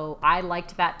 And so I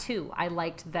liked that too. I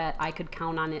liked that I could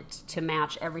count on it to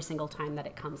match every single time that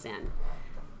it comes in.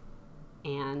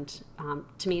 And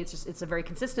to me, it's a very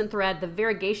consistent thread. The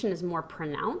variegation is more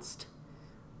pronounced,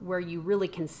 where you really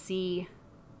can see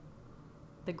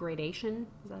the gradation,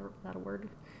 is that a word?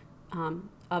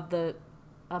 Of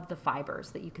the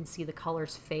fibers, that you can see the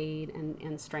colors fade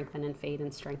and strengthen and fade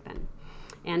and strengthen.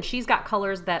 And she's got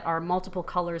colors that are multiple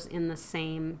colors in the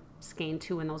same skein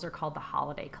too, and those are called the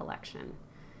Holiday Collection.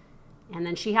 And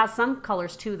then she has some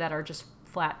colors too that are just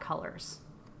flat colors,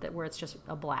 where it's just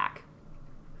a black.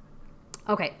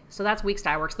 Okay, so that's Weeks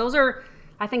Dye Works. Those are,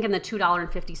 I think in the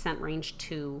 $2.50 range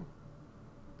too.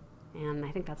 And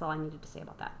I think that's all I needed to say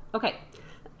about that. Okay,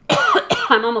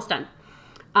 I'm almost done.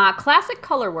 Classic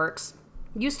Colorworks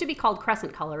used to be called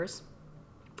Crescent Colors.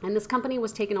 And this company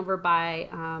was taken over by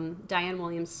Diane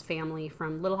Williams' family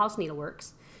from Little House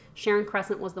Needleworks. Sharon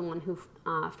Crescent was the one who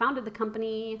founded the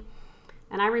company.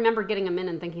 And I remember getting them in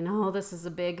and thinking, oh, this is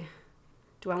a big,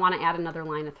 do I want to add another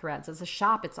line of threads? As a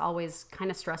shop, it's always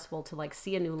kind of stressful to like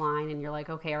see a new line and you're like,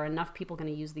 okay, are enough people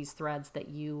going to use these threads that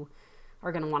you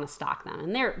are going to want to stock them?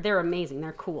 And they're amazing.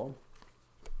 They're cool.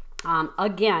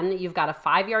 Again, you've got a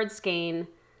 5-yard skein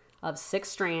of 6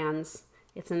 strands.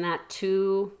 It's in that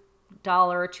 $2,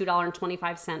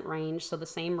 $2.25 range, so the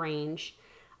same range.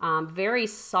 Very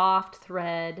soft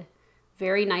thread,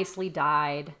 very nicely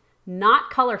dyed, not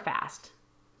color fast.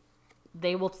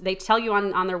 They tell you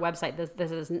on their website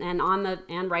this is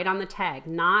and right on the tag,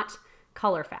 not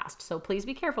color fast. So please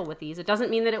be careful with these. It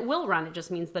doesn't mean that it will run, it just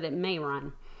means that it may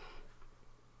run.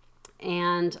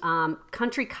 And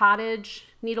Country Cottage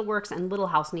Needleworks and Little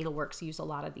House Needleworks use a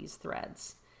lot of these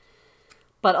threads.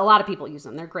 But a lot of people use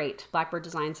them. They're great. Blackbird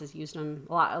Designs has used them.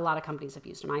 A lot of companies have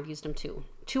used them. I've used them too.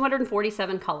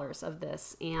 247 colors of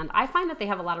this. And I find that they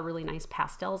have a lot of really nice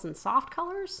pastels and soft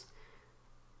colors.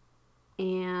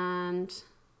 And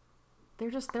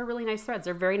they're really nice threads.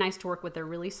 They're very nice to work with. They're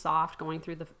really soft going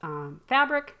through the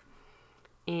fabric.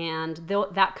 And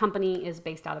that company is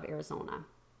based out of Arizona.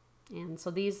 And so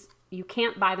these, you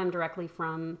can't buy them directly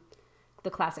from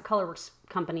the Classic Colorworks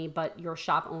company, but your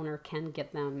shop owner can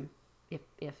get them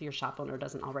if your shop owner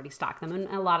doesn't already stock them. And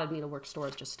a lot of needlework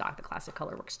stores just stock the Classic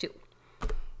Colorworks too.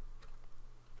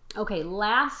 Okay,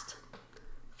 last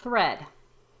thread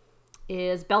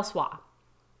is Belsois.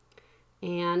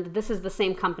 And this is the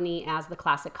same company as the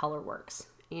Classic Colorworks.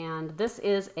 And this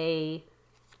is a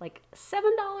like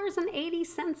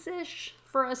 $7.80-ish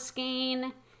for a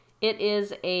skein. It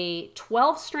is a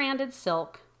 12-stranded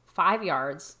silk, 5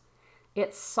 yards.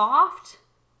 It's soft,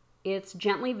 it's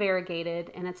gently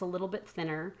variegated, and it's a little bit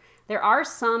thinner. There are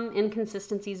some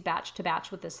inconsistencies batch to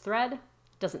batch with this thread.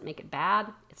 Doesn't make it bad.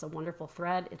 It's a wonderful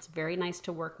thread. It's very nice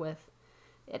to work with.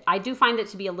 I do find it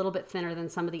to be a little bit thinner than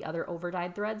some of the other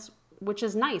overdyed threads, which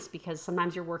is nice because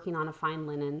sometimes you're working on a fine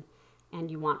linen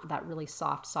and you want that really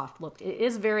soft look. It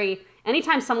is very,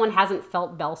 anytime someone hasn't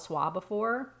felt Belsois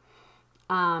before,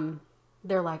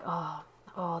 they're like,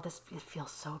 oh, this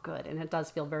feels so good. And it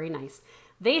does feel very nice.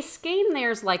 They skein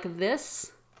theirs like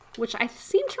this, which I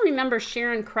seem to remember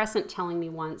Sharon Crescent telling me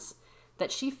once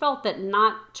that she felt that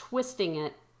not twisting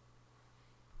it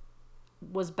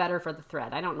was better for the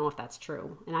thread. I don't know if that's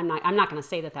true. And I'm not going to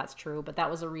say that that's true, but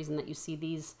that was a reason that you see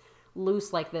these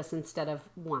loose like this instead of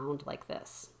wound like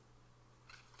this.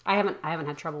 I haven't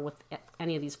had trouble with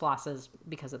any of these flosses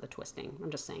because of the twisting. I'm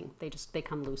just saying they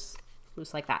come loose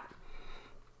like that.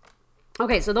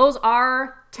 Okay, so those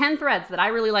are 10 threads that I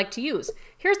really like to use.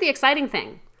 Here's the exciting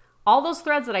thing. All those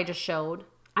threads that I just showed,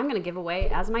 I'm going to give away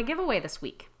as my giveaway this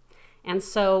week. And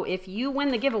so if you win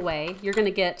the giveaway, you're going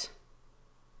to get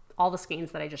all the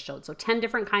skeins that I just showed. So 10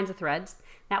 different kinds of threads.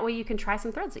 That way you can try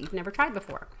some threads that you've never tried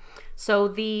before. So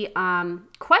the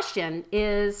question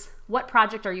is, what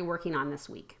project are you working on this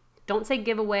week? Don't say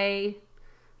giveaway.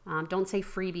 Don't say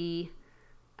freebie.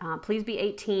 Please be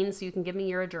 18 so you can give me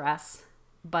your address.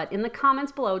 But in the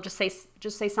comments below, just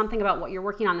say something about what you're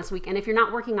working on this week. And if you're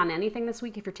not working on anything this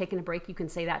week, if you're taking a break, you can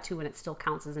say that too, and it still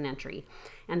counts as an entry.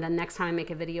 And then next time I make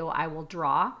a video, I will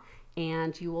draw,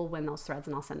 and you will win those threads,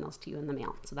 and I'll send those to you in the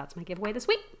mail. So that's my giveaway this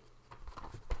week.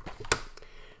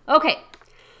 Okay,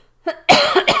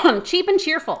 Cheap and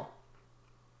Cheerful.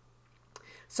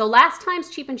 So last time's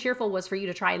Cheap and Cheerful was for you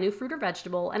to try a new fruit or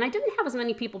vegetable, and I didn't have as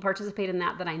many people participate in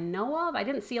that I know of. I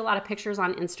didn't see a lot of pictures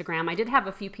on Instagram. I did have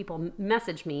a few people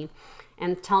message me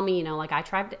and tell me, like I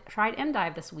tried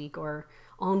endive this week or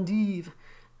endive.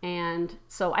 And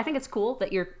so I think it's cool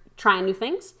that you're trying new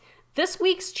things. This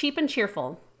week's Cheap and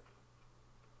Cheerful,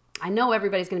 I know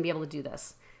everybody's going to be able to do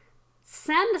this.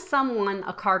 Send someone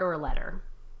a card or a letter.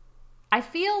 I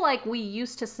feel like we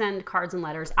used to send cards and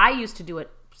letters. I used to do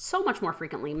it so much more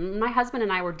frequently. My husband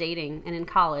and I were dating, and in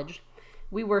college,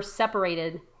 we were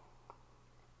separated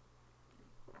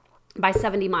by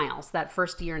 70 miles that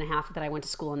first year and a half that I went to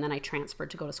school, and then I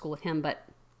transferred to go to school with him. But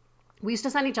we used to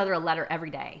send each other a letter every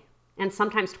day, and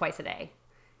sometimes twice a day.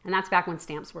 And that's back when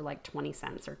stamps were like 20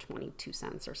 cents or 22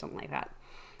 cents or something like that.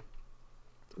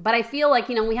 But I feel like,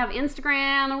 we have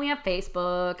Instagram and we have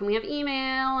Facebook and we have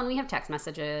email and we have text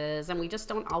messages, and we just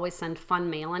don't always send fun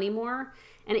mail anymore.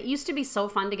 And it used to be so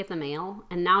fun to get the mail,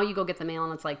 and now you go get the mail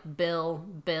and it's like bill,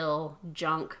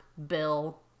 junk,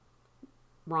 bill,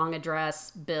 wrong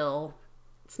address, bill.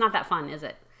 It's not that fun, is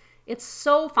it? It's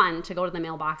so fun to go to the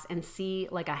mailbox and see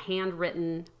like a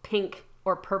handwritten pink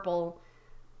or purple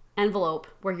envelope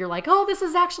where you're like, oh, this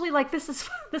is actually like, this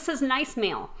is nice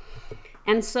mail.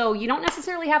 And so you don't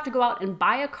necessarily have to go out and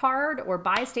buy a card or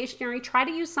buy stationery. Try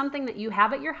to use something that you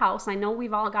have at your house. I know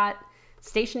we've all got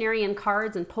stationery and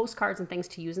cards and postcards and things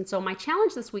to use. And so my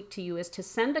challenge this week to you is to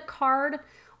send a card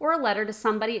or a letter to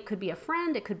somebody. It could be a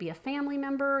friend, it could be a family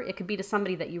member, it could be to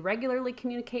somebody that you regularly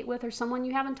communicate with or someone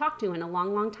you haven't talked to in a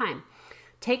long, long time.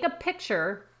 Take a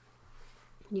picture.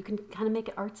 You can kind of make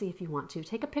it artsy if you want to.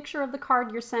 Take a picture of the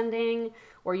card you're sending,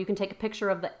 or you can take a picture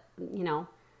of the,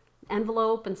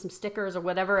 envelope and some stickers or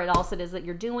whatever else it is that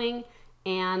you're doing,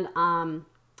 and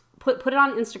put it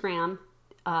on Instagram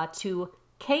to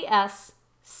KSCAC.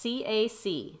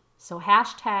 So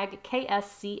hashtag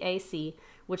KSCAC,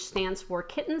 which stands for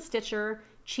Kitten Stitcher,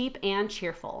 Cheap and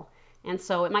Cheerful. And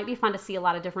so it might be fun to see a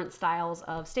lot of different styles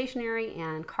of stationery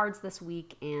and cards this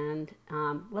week. And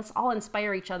let's all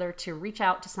inspire each other to reach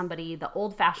out to somebody the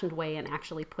old-fashioned way and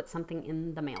actually put something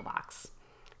in the mailbox.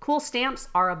 Cool stamps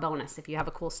are a bonus if you have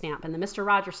a cool stamp. And the Mr.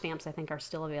 Rogers stamps, I think, are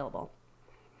still available.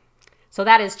 So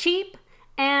that is cheap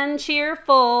and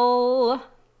cheerful.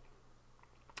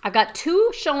 I've got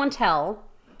 2 show and tell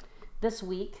this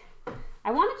week. I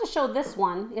wanted to show this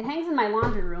one. It hangs in my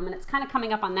laundry room, and it's kind of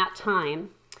coming up on that time.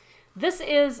 This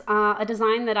is a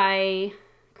design that I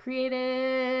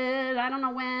created, I don't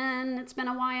know when, it's been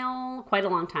a while, quite a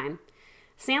long time.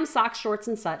 Sam's Socks, Shorts,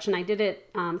 and Such, and I did it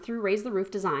through Raise the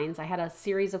Roof Designs. I had a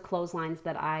series of clotheslines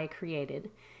that I created.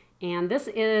 And this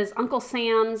is Uncle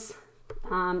Sam's.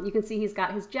 You can see he's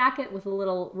got his jacket with a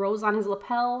little rose on his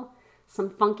lapel, some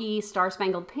funky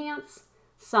star-spangled pants,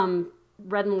 some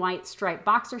red and white striped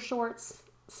boxer shorts,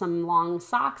 some long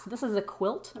socks. This is a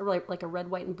quilt, like a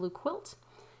red, white, and blue quilt.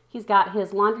 He's got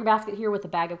his laundry basket here with a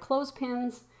bag of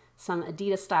clothespins, some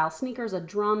Adidas style sneakers, a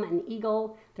drum, an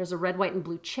eagle. There's a red, white, and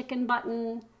blue chicken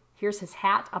button. Here's his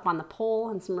hat up on the pole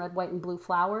and some red, white, and blue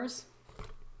flowers.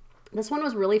 This one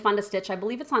was really fun to stitch. I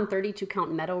believe it's on 32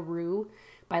 count Meadow Rue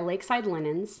by Lakeside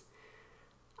Linens.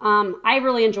 I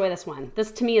really enjoy this one.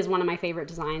 This to me is one of my favorite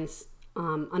designs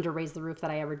under Raise the Roof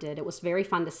that I ever did. It was very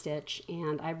fun to stitch,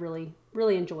 and I really,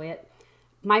 really enjoy it.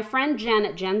 My friend Jen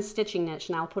at Jen's Stitching Niche,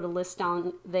 and I'll put a list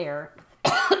down there,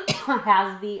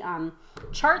 has the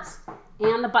charts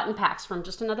and the button packs from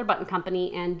Just Another Button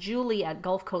Company, and Julie at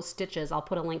Gulf Coast Stitches, I'll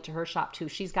put a link to her shop too.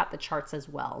 She's got the charts as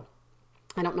well.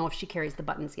 I don't know if she carries the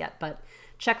buttons yet, but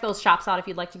check those shops out if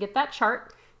you'd like to get that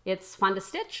chart. It's fun to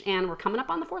stitch, and we're coming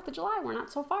up on the 4th of July. We're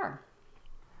not so far.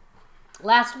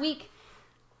 Last week,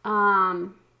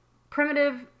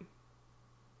 Primitive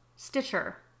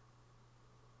Stitcher.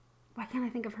 Why can't I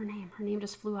think of her name? Her name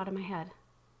just flew out of my head.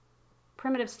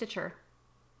 Primitive Stitcher.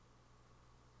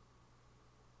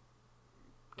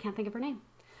 Can't think of her name.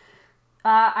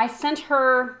 I sent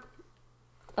her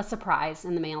a surprise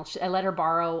in the mail. I let her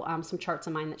borrow some charts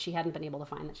of mine that she hadn't been able to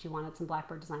find, that she wanted some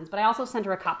Blackbird designs. But I also sent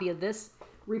her a copy of this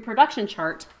reproduction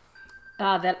chart.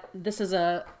 This is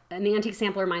an antique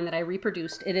sampler of mine that I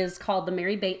reproduced. It is called the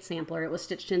Mary Bates Sampler. It was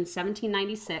stitched in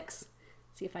 1796.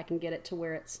 See if I can get it to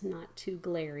where it's not too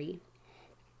glary.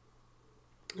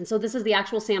 And so this is the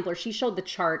actual sampler. She showed the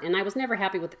chart, and I was never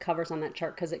happy with the covers on that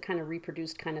chart because it kind of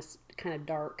reproduced kind of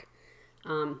dark.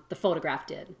 The photograph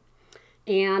did.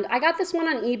 And I got this one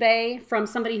on eBay from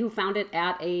somebody who found it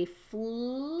at a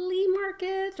flea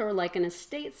market or like an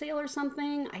estate sale or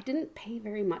something. I didn't pay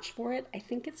very much for it. I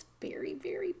think it's very,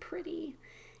 very pretty.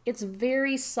 It's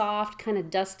very soft, kind of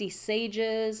dusty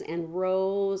sages and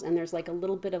rose, and there's like a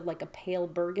little bit of like a pale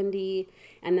burgundy,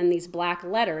 and then these black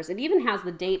letters. It even has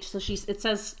the date. So it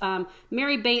says,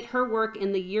 Mary Bate, her work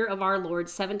in the year of our Lord,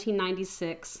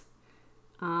 1796.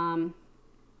 It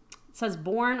says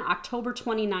born October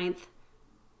 29th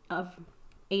of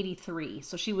 83.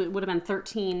 So she would have been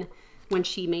 13 when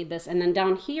she made this. And then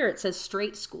down here it says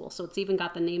Straight School. So it's even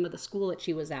got the name of the school that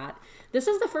she was at. This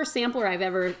is the first sampler I've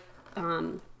ever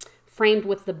framed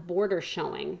with the border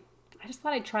showing. I just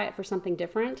thought I'd try it for something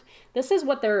different. This is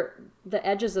what the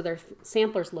edges of their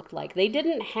samplers looked like. They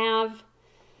didn't have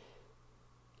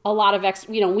a lot of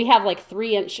extra, we have like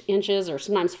 3 inches or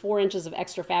sometimes 4 inches of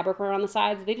extra fabric around the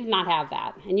sides. They did not have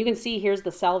that. And you can see here's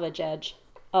the selvage edge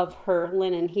of her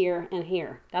linen here and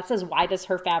here. That's as wide as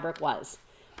her fabric was.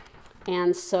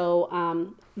 And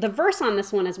so the verse on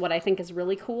this one is what I think is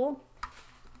really cool.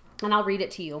 And I'll read it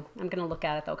to you. I'm going to look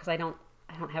at it though, because I don't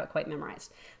have it quite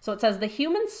memorized. So it says, the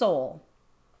human soul,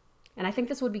 and I think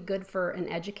this would be good for an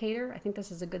educator. I think this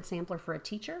is a good sampler for a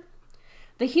teacher.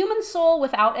 The human soul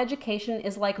without education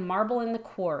is like marble in the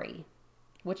quarry,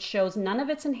 which shows none of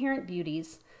its inherent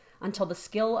beauties, until the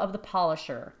skill of the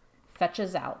polisher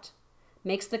fetches out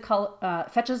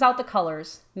the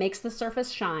colors, makes the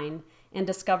surface shine, and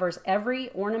discovers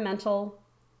every ornamental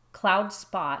cloud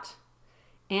spot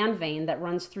and vein that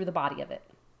runs through the body of it.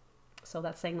 So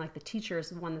that's saying like the teacher is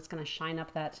the one that's going to shine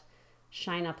up that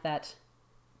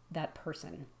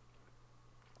person.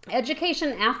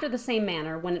 Education, after the same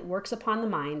manner, when it works upon the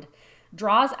mind,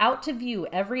 draws out to view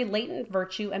every latent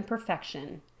virtue and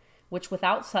perfection, which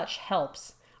without such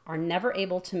helps are never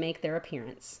able to make their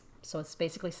appearance. So it's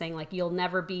basically saying like you'll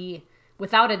never be,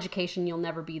 without education, you'll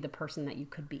never be the person that you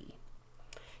could be.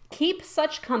 Keep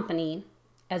such company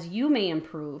as you may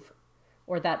improve,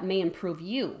 or that may improve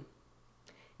you.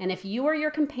 And if you or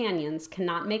your companions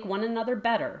cannot make one another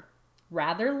better,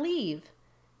 rather leave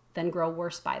than grow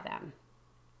worse by them.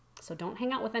 So don't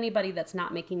hang out with anybody that's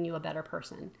not making you a better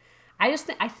person. I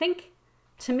think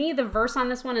to me, the verse on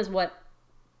this one is what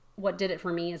did it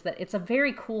for me, is that it's a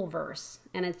very cool verse,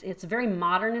 and it's very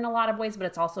modern in a lot of ways, but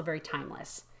it's also very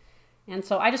timeless. And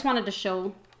so I just wanted to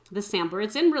show the sampler.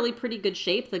 It's in really pretty good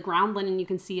shape. The ground linen you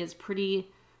can see is pretty,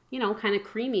 kind of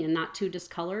creamy and not too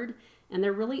discolored. And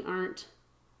there really aren't,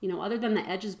 other than the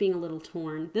edges being a little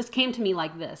torn. This came to me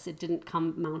like this. It didn't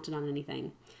come mounted on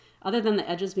anything. Other than the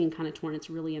edges being kind of torn, it's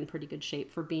really in pretty good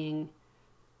shape for being,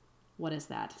 what is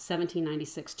that?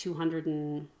 1796,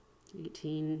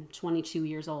 218, 22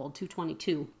 years old,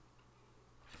 222.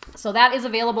 So that is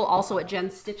available also at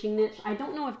Jen's Stitching Niche. I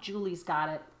don't know if Julie's got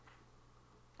it.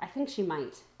 I think she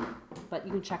might, but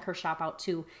you can check her shop out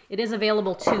too. It is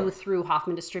available too through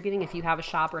Hoffman Distributing. If you have a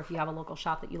shop or if you have a local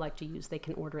shop that you like to use, they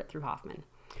can order it through Hoffman.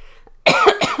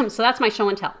 So that's my show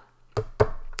and tell.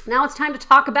 Now it's time to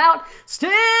talk about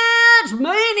Stitch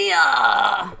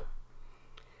Mania.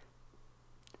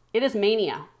 It is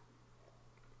mania.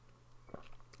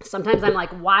 Sometimes I'm like,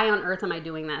 why on earth am I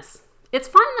doing this? It's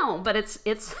fun though, but it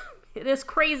is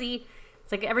crazy.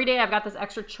 It's like every day I've got this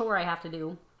extra chore I have to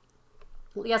do.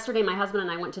 Well, yesterday my husband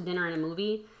and I went to dinner and a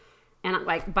movie, and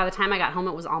like by the time I got home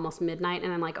it was almost midnight,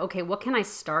 and I'm like, okay, what can I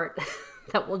start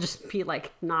that will just be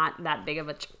like not that big of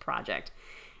a project?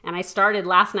 And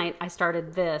last night I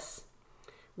started this,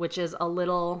 which is a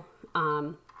little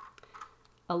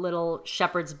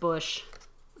shepherd's bush,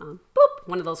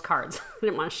 one of those cards. I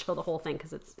didn't want to show the whole thing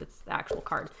because it's the actual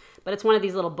card, but it's one of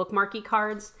these little bookmarky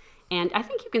cards, and I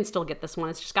think you can still get this one.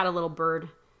 It's just got a little bird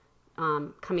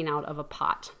coming out of a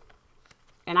pot.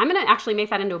 And I'm going to actually make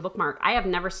that into a bookmark. I've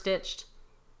never stitched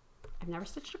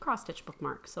a cross stitch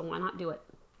bookmark, so why not do it?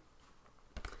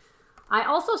 I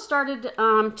also started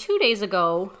 2 days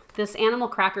ago this Animal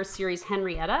Crackers series,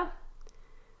 Henrietta.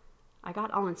 I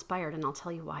got all inspired, and I'll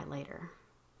tell you why later.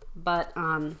 But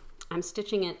I'm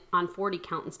stitching it on 40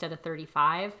 count instead of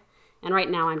 35. And right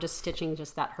now I'm just stitching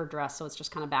her dress, so it's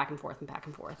just kind of back and forth and back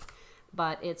and forth.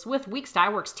 But it's with Weeks Dye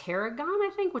Works Tarragon, I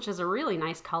think, which is a really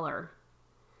nice color.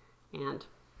 And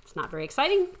it's not very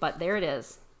exciting, but there it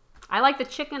is. I like the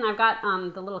chicken. I've got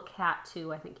the little cat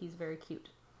too. I think he's very cute.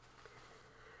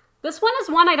 This one is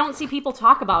one I don't see people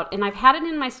talk about, and I've had it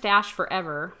in my stash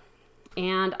forever,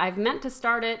 and I've meant to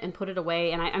start it and put it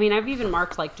away. And I mean, I've even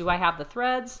marked like, do I have the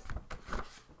threads?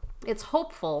 It's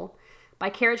Hopeful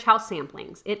by Carriage House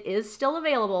Samplings. It is still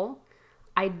available.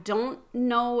 I don't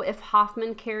know if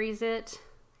Hoffman carries it.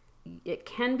 It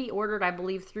can be ordered, I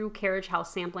believe, through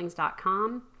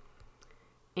carriagehousesamplings.com.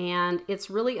 And it's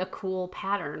really a cool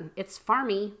pattern. It's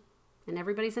farmy, and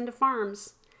everybody's into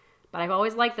farms. But I've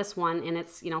always liked this one, and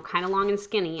it's, kind of long and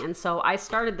skinny. And so I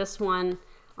started this one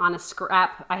on a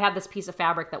scrap. I had this piece of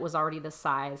fabric that was already this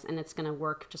size, and it's going to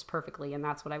work just perfectly. And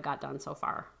that's what I've got done so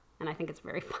far. And I think it's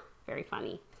very, very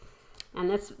funny. And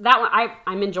that one,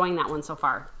 I'm enjoying that one so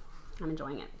far. I'm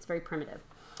enjoying it. It's very primitive.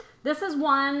 This is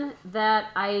one that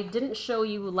I didn't show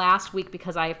you last week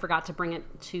because I forgot to bring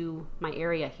it to my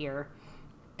area here.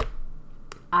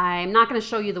 I'm not going to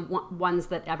show you the ones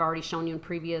that I've already shown you in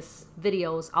previous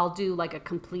videos. I'll do like a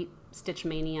complete Stitch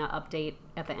Mania update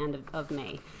at the end of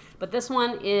May. But this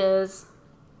one is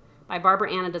by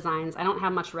Barbara Anna Designs. I don't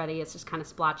have much ready. It's just kind of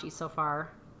splotchy so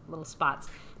far, little spots.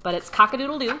 But it's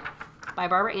Cock-a-Doodle-Doo by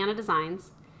Barbara Anna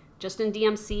Designs, just in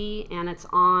DMC, and it's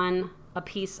on a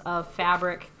piece of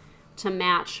fabric to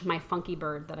match my funky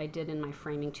bird that I did in my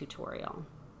framing tutorial.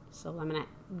 So I'm going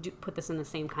to put this in the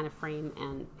same kind of frame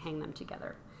and hang them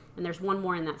together. And there's one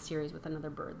more in that series with another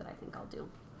bird that I think I'll do.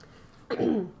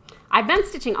 I've been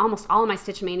stitching almost all of my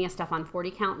Stitch Mania stuff on 40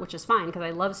 count, which is fine because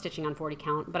I love stitching on 40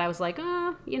 count. But I was like,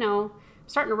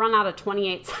 starting to run out of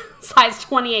size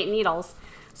 28 needles.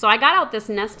 So I got out this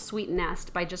Nest Sweet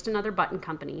Nest by Just Another Button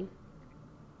Company.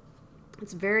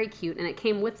 It's very cute, and it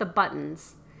came with the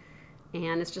buttons.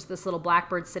 And it's just this little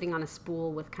blackbird sitting on a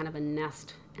spool with kind of a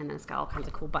nest, and then it's got all kinds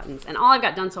of cool buttons. And all I've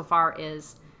got done so far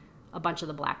is a bunch of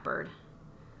the blackbird.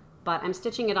 But I'm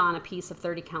stitching it on a piece of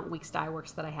 30 count Weeks Dye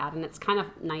Works that I had, and it's kind of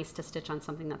nice to stitch on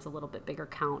something that's a little bit bigger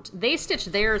count. They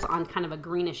stitched theirs on kind of a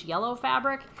greenish yellow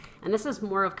fabric, and this is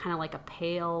more of kind of like a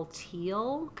pale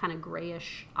teal, kind of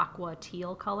grayish aqua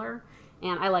teal color,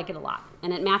 and I like it a lot.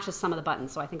 And it matches some of the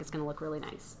buttons, so I think it's going to look really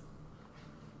nice.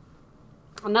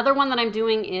 Another one that I'm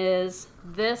doing is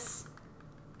this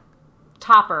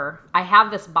topper. I have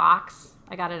this box.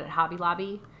 I got it at Hobby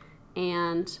Lobby,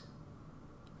 and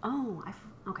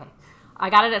okay. I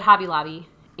got it at Hobby Lobby,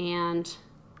 and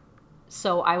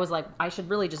so I was like, I should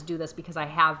really just do this because I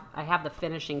have the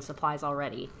finishing supplies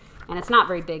already. And it's not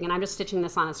very big, and I'm just stitching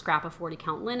this on a scrap of 40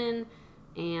 count linen,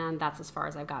 and that's as far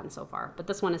as I've gotten so far. But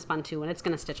this one is fun too, and it's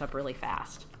going to stitch up really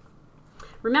fast.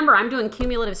 Remember, I'm doing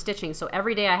cumulative stitching, so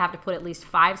every day I have to put at least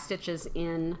 5 stitches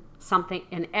in something,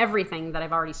 in everything that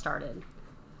I've already started,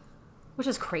 which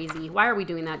is crazy. Why are we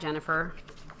doing that, Jennifer?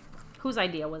 Whose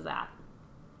idea was that?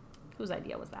 Whose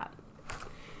idea was that?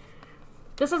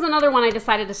 This is another one I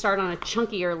decided to start on a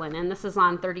chunkier linen. This is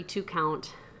on 32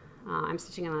 count. I'm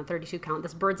stitching it on a 32 count.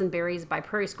 This Birds and Berries by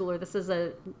Prairie Schooler. This is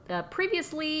a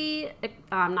previously,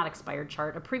 not expired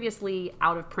chart, a previously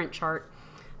out of print chart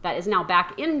that is now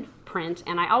back in print.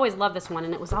 And I always love this one,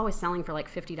 and it was always selling for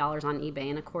like $50 on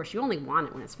eBay. And of course, you only want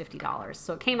it when it's $50.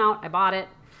 So it came out, I bought it,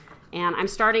 and I'm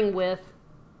starting with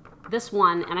this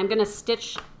one, and I'm going to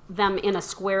stitch them in a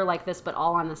square like this, but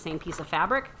all on the same piece of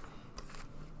fabric.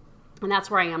 And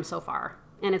that's where I am so far.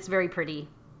 And it's very pretty.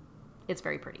 It's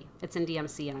very pretty. It's in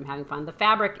DMC, and I'm having fun. The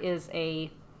fabric is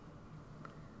it's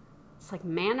like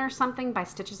Man or something by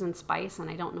Stitches and Spice, and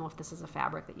I don't know if this is a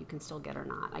fabric that you can still get or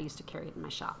not. I used to carry it in my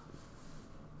shop.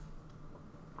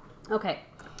 Okay.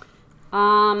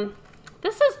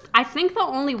 This is, I think, the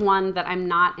only one that I'm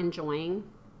not enjoying.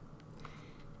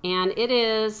 And it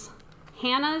is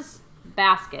Hannah's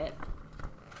Basket.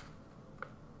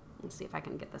 Let's see if I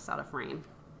can get this out of frame.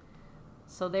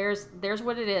 So there's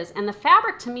what it is. And the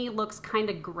fabric to me looks kind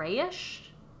of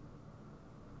grayish,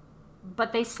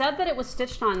 but they said that it was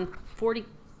stitched on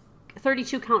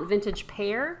 32 count vintage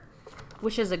pear,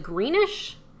 which is a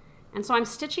greenish. And so I'm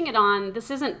stitching it on,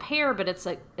 this isn't pear, but it's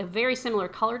a very similar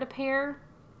color to pear.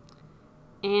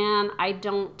 And I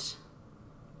don't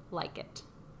like it.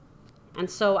 And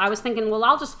so I was thinking, well,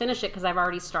 I'll just finish it because I've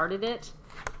already started it.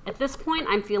 At this point,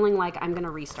 I'm feeling like I'm going to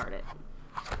restart it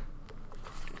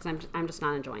because I'm just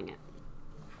not enjoying it.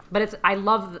 But it's I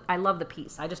love the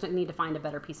piece. I just need to find a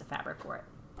better piece of fabric for it.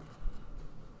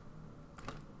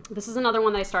 This is another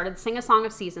one that I started, Sing a Song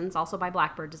of Seasons, also by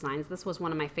Blackbird Designs. This was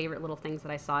one of my favorite little things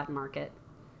that I saw at Market,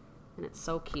 and it's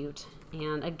so cute.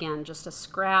 And again, just a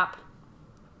scrap,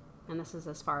 and this is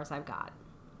as far as I've got.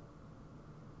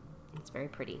 It's very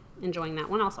pretty. Enjoying that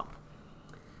one also.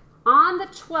 On the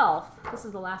 12th, this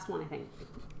is the last one, I think,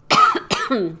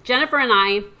 Jennifer and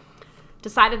I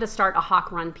decided to start a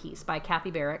Hawk Run piece by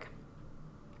Kathy Barrick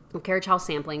of Carriage House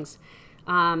Samplings.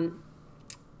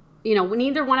 You know,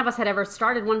 neither one of us had ever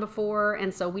started one before,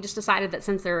 and so we just decided that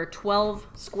since there are 12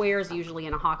 squares usually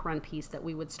in a Hawk Run piece, that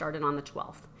we would start it on the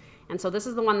 12th. And so this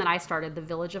is the one that I started, The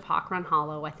Village of Hawk Run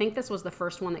Hollow. I think this was the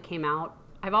first one that came out.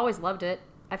 I've always loved it.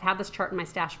 I've had this chart in my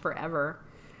stash forever.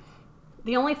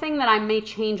 The only thing that I may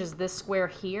change is this square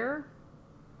here.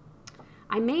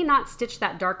 I may not stitch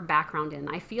that dark background in.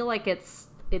 I feel like it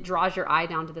draws your eye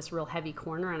down to this real heavy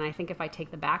corner, and I think if I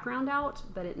take the background out,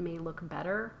 that it may look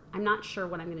better. I'm not sure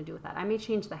what I'm going to do with that. I may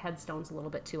change the headstones a little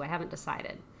bit too. I haven't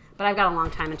decided, but I've got a long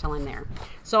time until I'm there.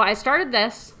 So I started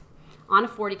this on a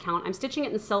 40 count. I'm stitching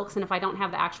it in silks, and if I don't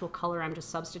have the actual color, I'm just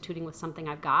substituting with something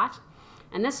I've got.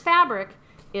 And this fabric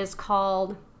is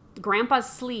called Grandpa's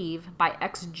Sleeve by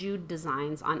X Jude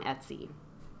Designs on Etsy.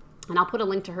 And I'll put a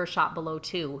link to her shop below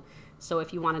too. So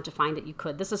if you wanted to find it, you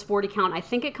could. This is 40 count. I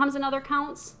think it comes in other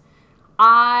counts.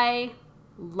 I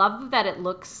love that it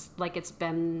looks like it's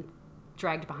been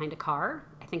dragged behind a car.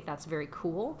 I think that's very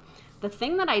cool. The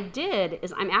thing that I did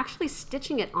is I'm actually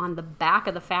stitching it on the back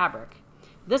of the fabric.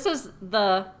 This is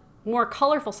the more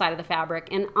colorful side of the fabric,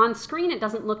 and on screen it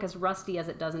doesn't look as rusty as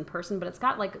it does in person, but it's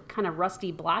got like kind of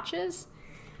rusty blotches.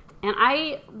 And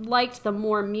I liked the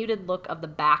more muted look of the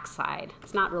back side.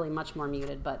 It's not really much more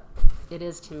muted, but it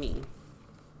is to me.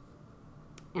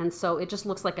 And so it just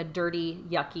looks like a dirty,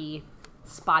 yucky,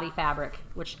 spotty fabric,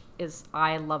 which is,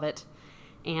 I love it.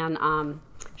 And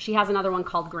she has another one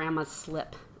called Grandma's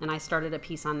Slip, and I started a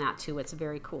piece on that too. It's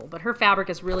very cool. But her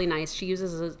fabric is really nice. She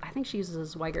uses, I think she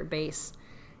uses a Zweigart base,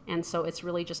 and so it's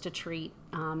really just a treat.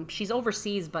 She's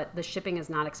overseas, but the shipping is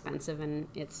not expensive, and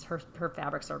her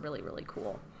fabrics are really, really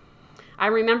cool. I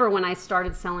remember when I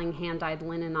started selling hand-dyed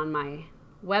linen on my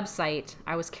website,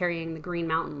 I was carrying the Green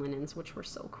Mountain linens, which were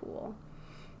so cool.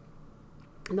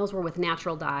 And those were with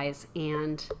natural dyes.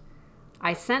 And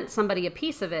I sent somebody a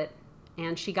piece of it,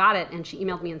 and she got it, and she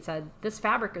emailed me and said, this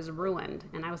fabric is ruined.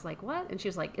 And I was like, what? And she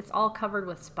was like, it's all covered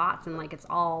with spots, and like it's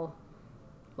all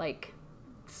like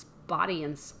spotty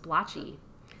and splotchy.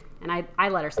 And I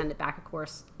let her send it back, of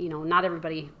course. You know, not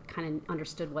everybody kind of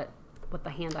understood what the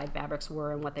hand-dyed fabrics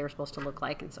were and what they were supposed to look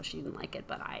like, and so she didn't like it,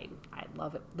 but I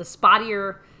love it. The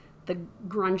spottier, the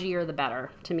grungier, the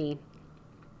better to me.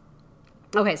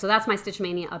 Okay, so that's my Stitch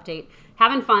Mania update.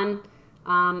 Having fun.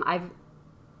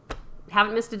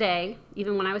 Haven't missed a day,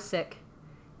 even when I was sick,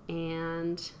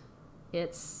 and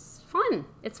it's fun.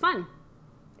 It's fun.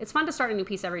 It's fun to start a new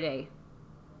piece every day,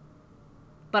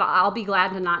 but I'll be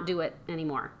glad to not do it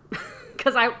anymore,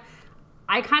 because I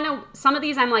kind of, some of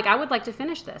these I'm like, I would like to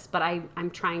finish this, but I'm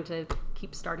trying to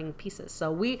keep starting pieces.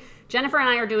 So Jennifer and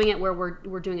I are doing it where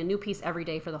we're doing a new piece every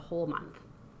day for the whole month.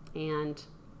 And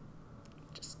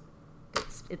just,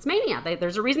 it's mania.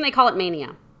 There's a reason they call it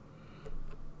mania.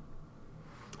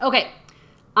 Okay.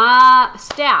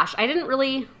 Stash. I didn't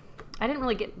really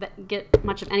get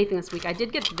much of anything this week. I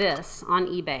did get this on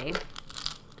eBay.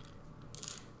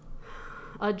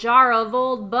 A jar of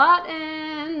old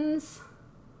buttons.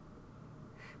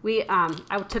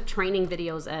 I took training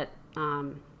videos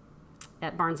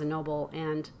at Barnes & Noble,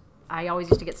 and I always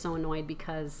used to get so annoyed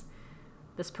because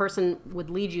this person would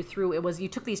lead you through. You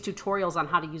took these tutorials on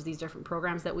how to use these different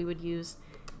programs that we would use,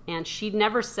 and she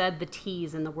never said the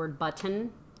T's in the word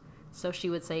button. So she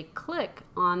would say, click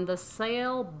on the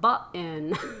sale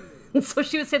button. So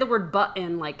she would say the word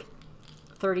button like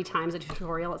 30 times a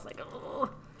tutorial. It's like, oh.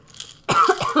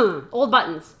 Old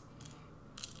buttons.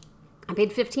 I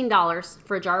paid $15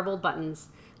 for a jar of old buttons.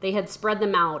 They had spread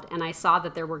them out, and I saw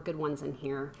that there were good ones in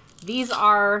here. These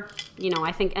are, you know,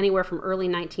 I think anywhere from early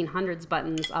 1900s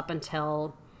buttons up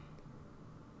until,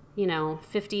 you know,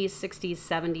 50s, 60s,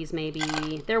 70s maybe.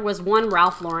 There was one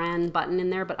Ralph Lauren button in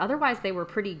there, but otherwise they were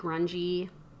pretty grungy,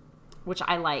 which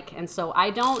I like. And so I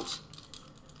don't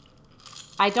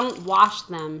wash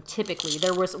them typically.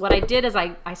 What I did is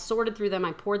I sorted through them.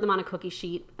 I poured them on a cookie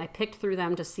sheet. I picked through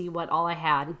them to see what all I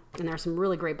had. And there are some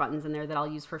really great buttons in there that I'll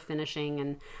use for finishing.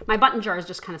 And my button jar is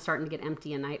just kind of starting to get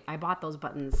empty. And I bought those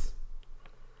buttons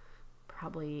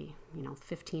probably, you know,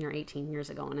 15 or 18 years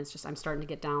ago. And it's just, I'm starting to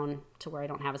get down to where I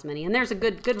don't have as many. And there's a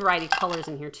good variety of colors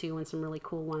in here too, and some really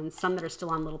cool ones. Some that are still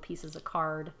on little pieces of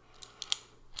card.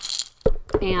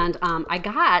 And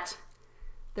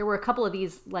there were a couple of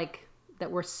these like,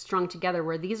 that were strung together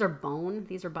where these are bone.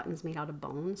 These are buttons made out of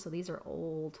bone. So these are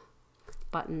old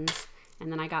buttons.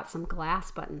 And then I got some glass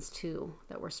buttons too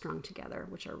that were strung together,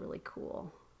 which are really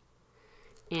cool.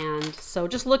 And so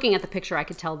just looking at the picture, I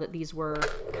could tell that these were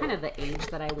kind of the age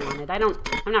that I wanted.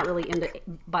 I'm not really into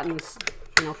buttons,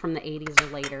 you know, from the 80s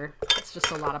or later. It's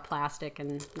just a lot of plastic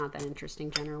and not that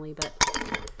interesting generally, but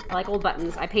I like old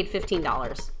buttons. I paid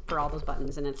 $15 for all those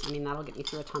buttons, and I mean, that'll get me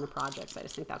through a ton of projects. I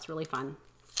just think that's really fun.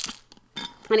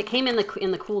 And it came in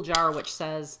the cool jar, which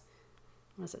says,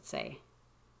 what does it say?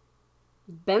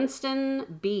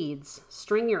 Benston beads,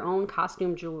 string your own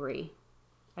costume jewelry.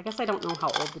 I guess I don't know how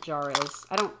old the jar is.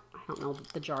 I don't know that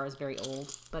the jar is very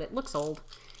old, but it looks old.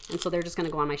 And so they're just going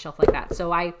to go on my shelf like that.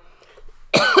 So I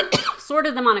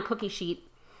sorted them on a cookie sheet,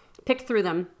 picked through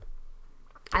them.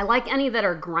 I like any that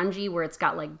are grungy where it's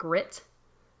got like grit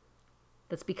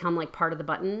that's become like part of the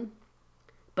button.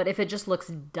 But if it just looks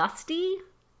dusty,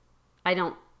 I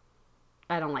don't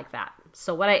like that.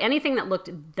 So anything that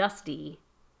looked dusty,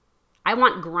 I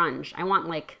want grunge. I want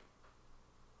like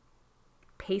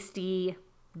pasty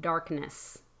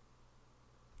darkness.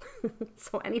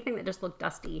 So anything that just looked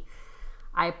dusty,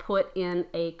 I put in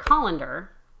a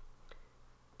colander,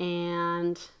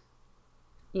 and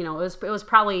you know, it was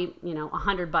probably, you know,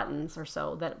 100 buttons or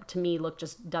so that to me looked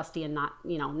just dusty and not,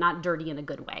 you know, not dirty in a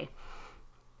good way.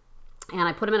 And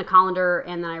I put them in a colander,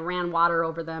 and then I ran water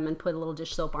over them and put a little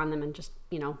dish soap on them and just,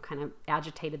 you know, kind of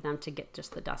agitated them to get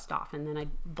just the dust off. And then I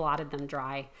blotted them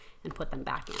dry and put them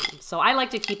back in. So I like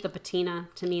to keep the patina.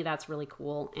 To me, that's really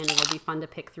cool, and it'll be fun to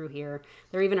pick through here.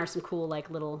 There even are some cool, like,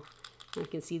 little, you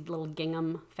can see little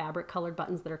gingham fabric colored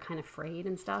buttons that are kind of frayed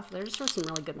and stuff. There's just some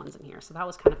really good ones in here. So that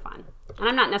was kind of fun. And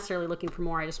I'm not necessarily looking for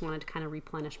more. I just wanted to kind of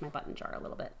replenish my button jar a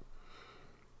little bit.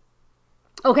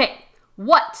 Okay,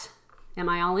 what am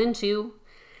I all into?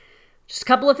 Just a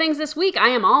couple of things this week. I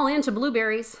am all into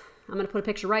blueberries. I'm going to put a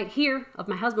picture right here of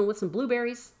my husband with some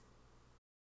blueberries.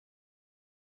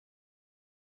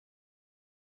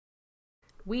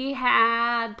 We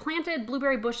had planted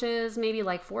blueberry bushes maybe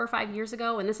like 4 or 5 years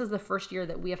ago, and this is the first year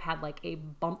that we have had like a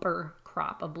bumper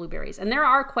crop of blueberries. And there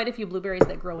are quite a few blueberries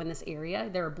that grow in this area.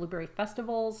 There are blueberry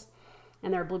festivals,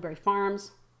 and there are blueberry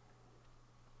farms.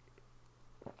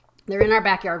 They're in our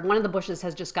backyard. One of the bushes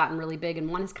has just gotten really big, and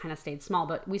one has kind of stayed small,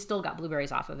 but we still got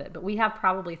blueberries off of it. But we have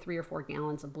probably 3 or 4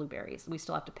 gallons of blueberries. We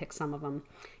still have to pick some of them,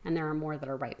 and there are more that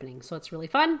are ripening. So it's really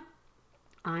fun.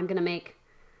 I'm going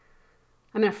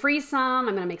to freeze some.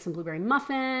 I'm going to make some blueberry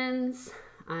muffins.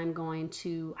 I'm going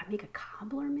to make a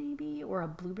cobbler maybe, or a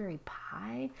blueberry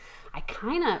pie.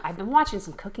 I've been watching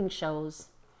some cooking shows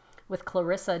with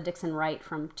Clarissa Dixon Wright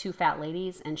from Two Fat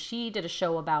Ladies, and she did a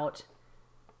show about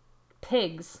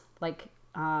pigs, like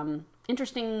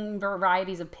interesting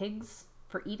varieties of pigs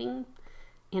for eating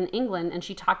in England. And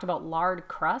she talked about lard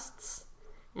crusts,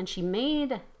 and she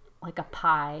made like a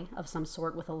pie of some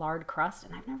sort with a lard crust.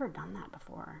 And I've never done that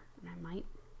before. And I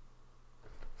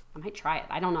might try it.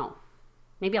 I don't know.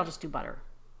 Maybe I'll just do butter.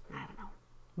 I don't know.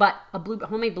 But a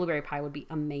homemade blueberry pie would be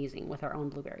amazing with our own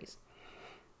blueberries.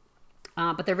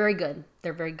 But they're very good.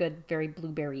 They're very good, very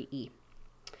blueberry-y.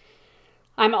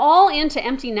 I'm all into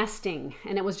empty nesting,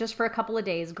 and it was just for a couple of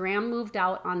days. Graham moved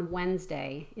out on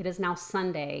Wednesday. It is now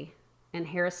Sunday, and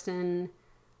Harrison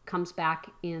comes back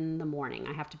in the morning.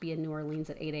 I have to be in New Orleans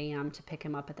at 8 a.m. to pick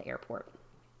him up at the airport.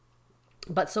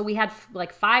 But so we had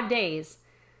like 5 days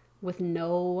with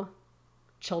no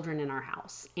children in our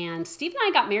house. And Steve and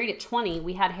I got married at 20.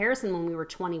 We had Harrison when we were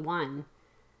 21.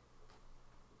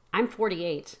 I'm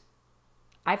 48.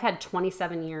 I've had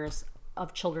 27 years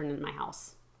of children in my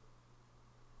house.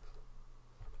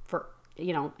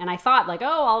 And I thought like,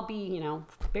 oh, I'll be,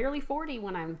 barely 40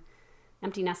 when I'm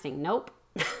empty nesting. Nope.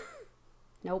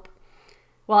 Nope.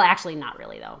 Well, actually not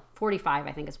really though. 45,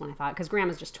 I think is when I thought, because Graham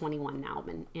is just 21 now.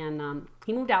 And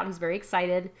he moved out. He's very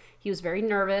excited. He was very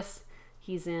nervous.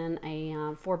 He's in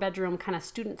a 4-bedroom kind of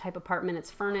student type apartment. It's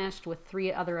furnished with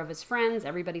 3 other of his friends.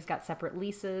 Everybody's got separate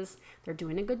leases. They're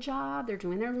doing a good job. They're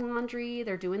doing their laundry.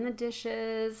 They're doing the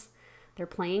dishes. They're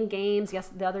playing games.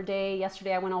 Yesterday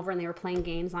I went over and they were playing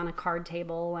games on a card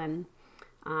table. And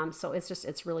so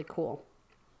it's really cool.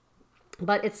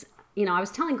 But it's, I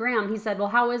was telling Graham, he said, well,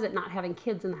 how is it not having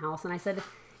kids in the house? And I said,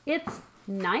 it's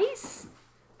nice.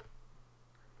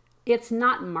 It's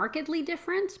not markedly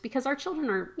different because our children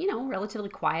are, relatively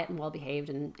quiet and well-behaved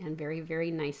and very,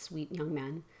 very nice, sweet young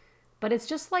men. But it's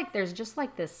just like, there's just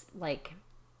like this, like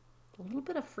a little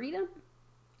bit of freedom.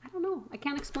 I don't know. I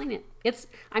can't explain it.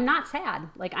 I'm not sad.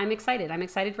 Like, I'm excited. I'm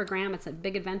excited for Graham. It's a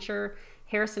big adventure.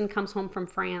 Harrison comes home from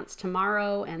France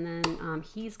tomorrow, and then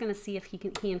he's going to see if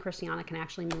he and Christiana can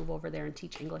actually move over there and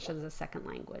teach English as a second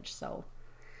language. So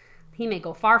he may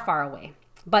go far, far away.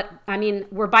 But, I mean,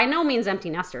 we're by no means empty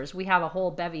nesters. We have a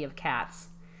whole bevy of cats.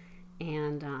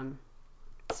 And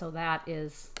so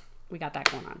we got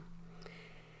that going on.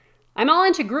 I'm all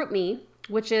into GroupMe,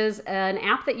 which is an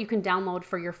app that you can download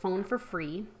for your phone for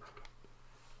free.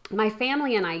 My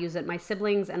family and I use it. My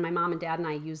siblings and my mom and dad and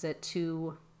I use it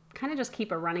to kind of just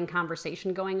keep a running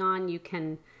conversation going on. You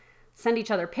can send each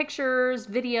other pictures,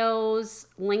 videos,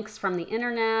 links from the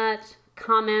internet,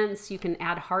 comments. You can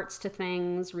add hearts to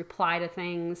things, reply to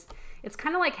things. It's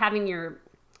kind of like having your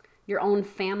own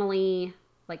family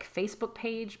like Facebook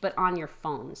page, but on your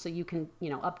phone. So you can,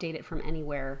 update it from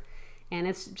anywhere. And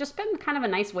it's just been kind of a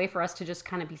nice way for us to just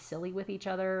kind of be silly with each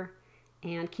other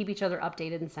and keep each other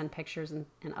updated and send pictures and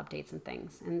updates and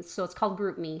things. And so it's called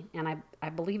GroupMe, and I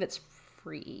believe it's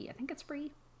free. I think it's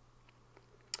free.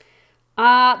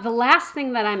 The last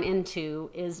thing that I'm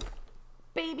into is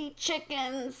baby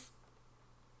chickens.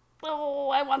 Oh,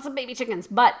 I want some baby chickens.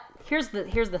 But here's the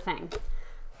thing.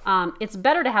 It's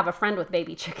better to have a friend with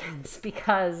baby chickens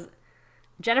because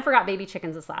Jennifer got baby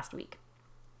chickens this last week.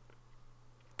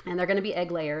 And they're going to be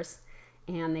egg layers,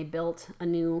 and they built a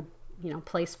new,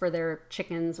 place for their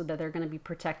chickens so that they're going to be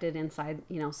protected inside,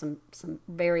 some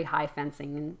very high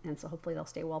fencing, and so hopefully they'll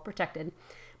stay well protected.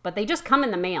 But they just come in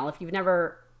the mail. If you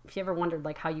ever wondered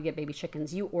like how you get baby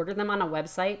chickens, you order them on a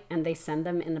website and they send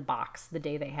them in a box the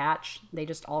day they hatch. They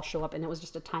just all show up, and it was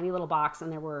just a tiny little box,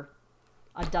 and there were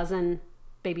a dozen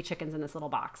baby chickens in this little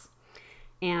box.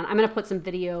 And I'm going to put some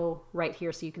video right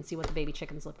here so you can see what the baby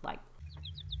chickens look like.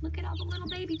 Look at all the little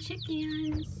baby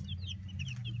chickens.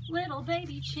 Little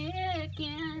baby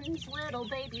chickens. Little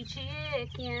baby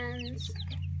chickens.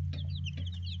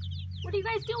 What are you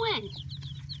guys doing?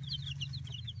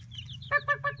 Bark,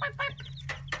 bark, bark, bark, bark.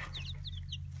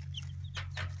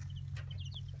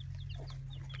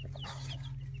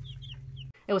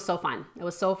 It was so fun. It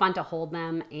was so fun to hold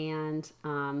them and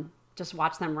just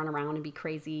watch them run around and be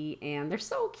crazy. And they're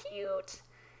so cute.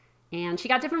 And she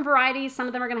got different varieties. Some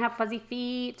of them are going to have fuzzy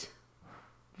feet.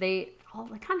 They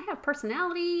kind of have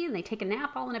personality, and they take a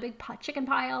nap all in a big chicken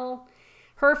pile.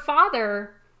 Her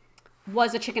father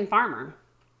was a chicken farmer.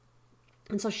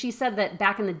 And so she said that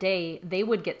back in the day, they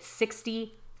would get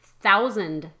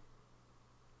 60,000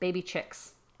 baby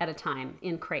chicks at a time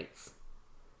in crates,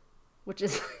 which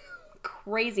is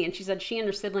crazy. And she said she and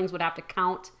her siblings would have to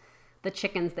count the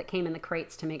chickens that came in the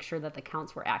crates to make sure that the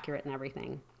counts were accurate and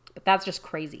everything. But that's just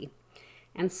crazy.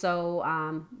 And so,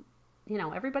 you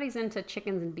know, everybody's into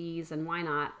chickens and bees, and why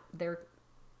not?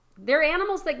 They're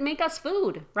animals that make us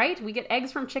food, right? We get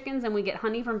eggs from chickens and we get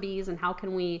honey from bees, and how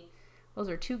can we, those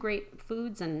are two great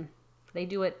foods, and they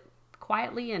do it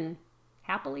quietly and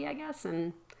happily, I guess,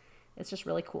 and it's just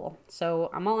really cool. So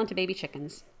I'm all into baby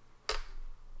chickens.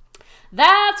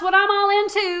 That's what I'm all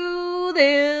into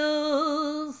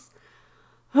this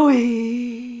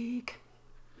week.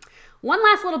 One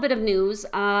last little bit of news.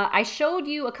 I showed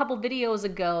you a couple videos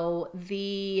ago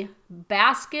the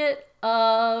basket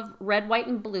of red, white,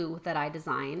 and blue that I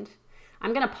designed.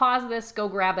 I'm going to pause this, go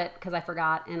grab it because I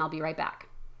forgot, and I'll be right back.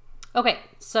 Okay,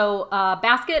 so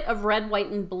basket of red, white,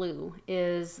 and blue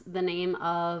is the name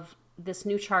of this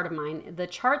new chart of mine. The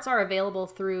charts are available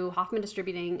through Hoffman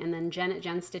Distributing, and then Jen at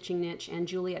Jen's Stitching Niche and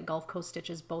Julie at Gulf Coast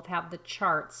Stitches both have the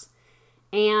charts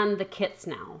and the kits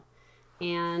now.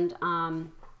 And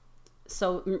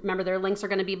so remember, their links are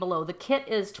going to be below. The kit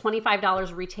is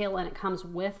 $25 retail, and it comes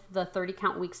with the 30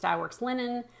 count Weeks Dye Works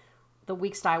linen, the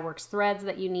Weeks Dye Works threads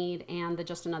that you need, and the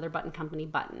Just Another Button Company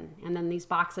button. And then these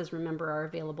boxes, remember, are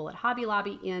available at Hobby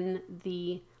Lobby in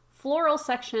the floral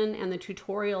section, and the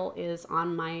tutorial is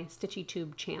on my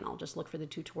StitchyTube channel. Just look for the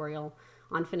tutorial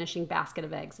on finishing Basket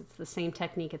of Eggs. It's the same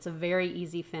technique. It's a very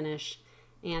easy finish,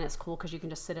 and it's cool because you can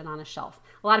just sit it on a shelf.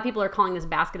 A lot of people are calling this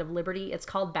Basket of Liberty. It's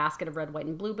called Basket of Red, White,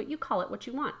 and Blue, but you call it what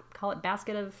you want. Call it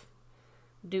Basket of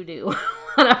Doo-Doo,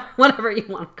 whatever you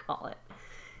want to call it.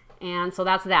 And so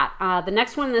that's that. The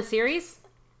next one in the series,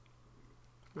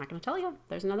 I'm not going to tell you.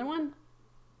 There's another one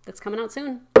that's coming out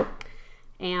soon.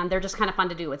 And they're just kind of fun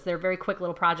to do. They're very quick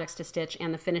little projects to stitch,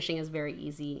 and the finishing is very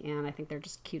easy, and I think they're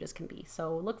just cute as can be.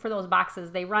 So look for those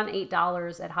boxes. They run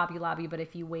 $8 at Hobby Lobby, but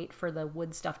if you wait for the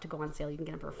wood stuff to go on sale, you can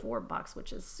get them for $4,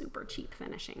 which is super cheap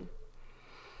finishing.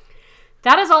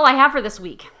 That is all I have for this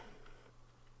week.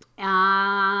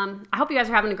 I hope you guys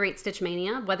are having a great Stitch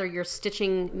Mania, whether you're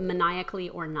stitching maniacally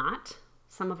or not.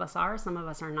 Some of us are, some of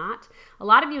us are not. A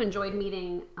lot of you enjoyed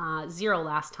meeting Zero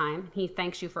last time. He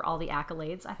thanks you for all the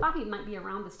accolades. I thought he might be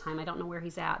around this time. I don't know where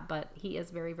he's at, but he is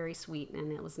very, very sweet,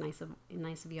 and it was nice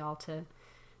of y'all to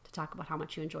talk about how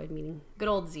much you enjoyed meeting good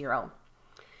old Zero.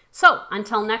 So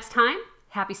until next time,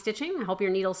 happy stitching. I hope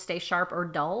your needles stay sharp or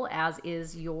dull, as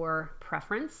is your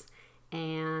preference,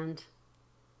 and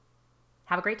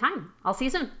have a great time. I'll see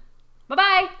you soon.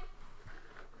 Bye-bye.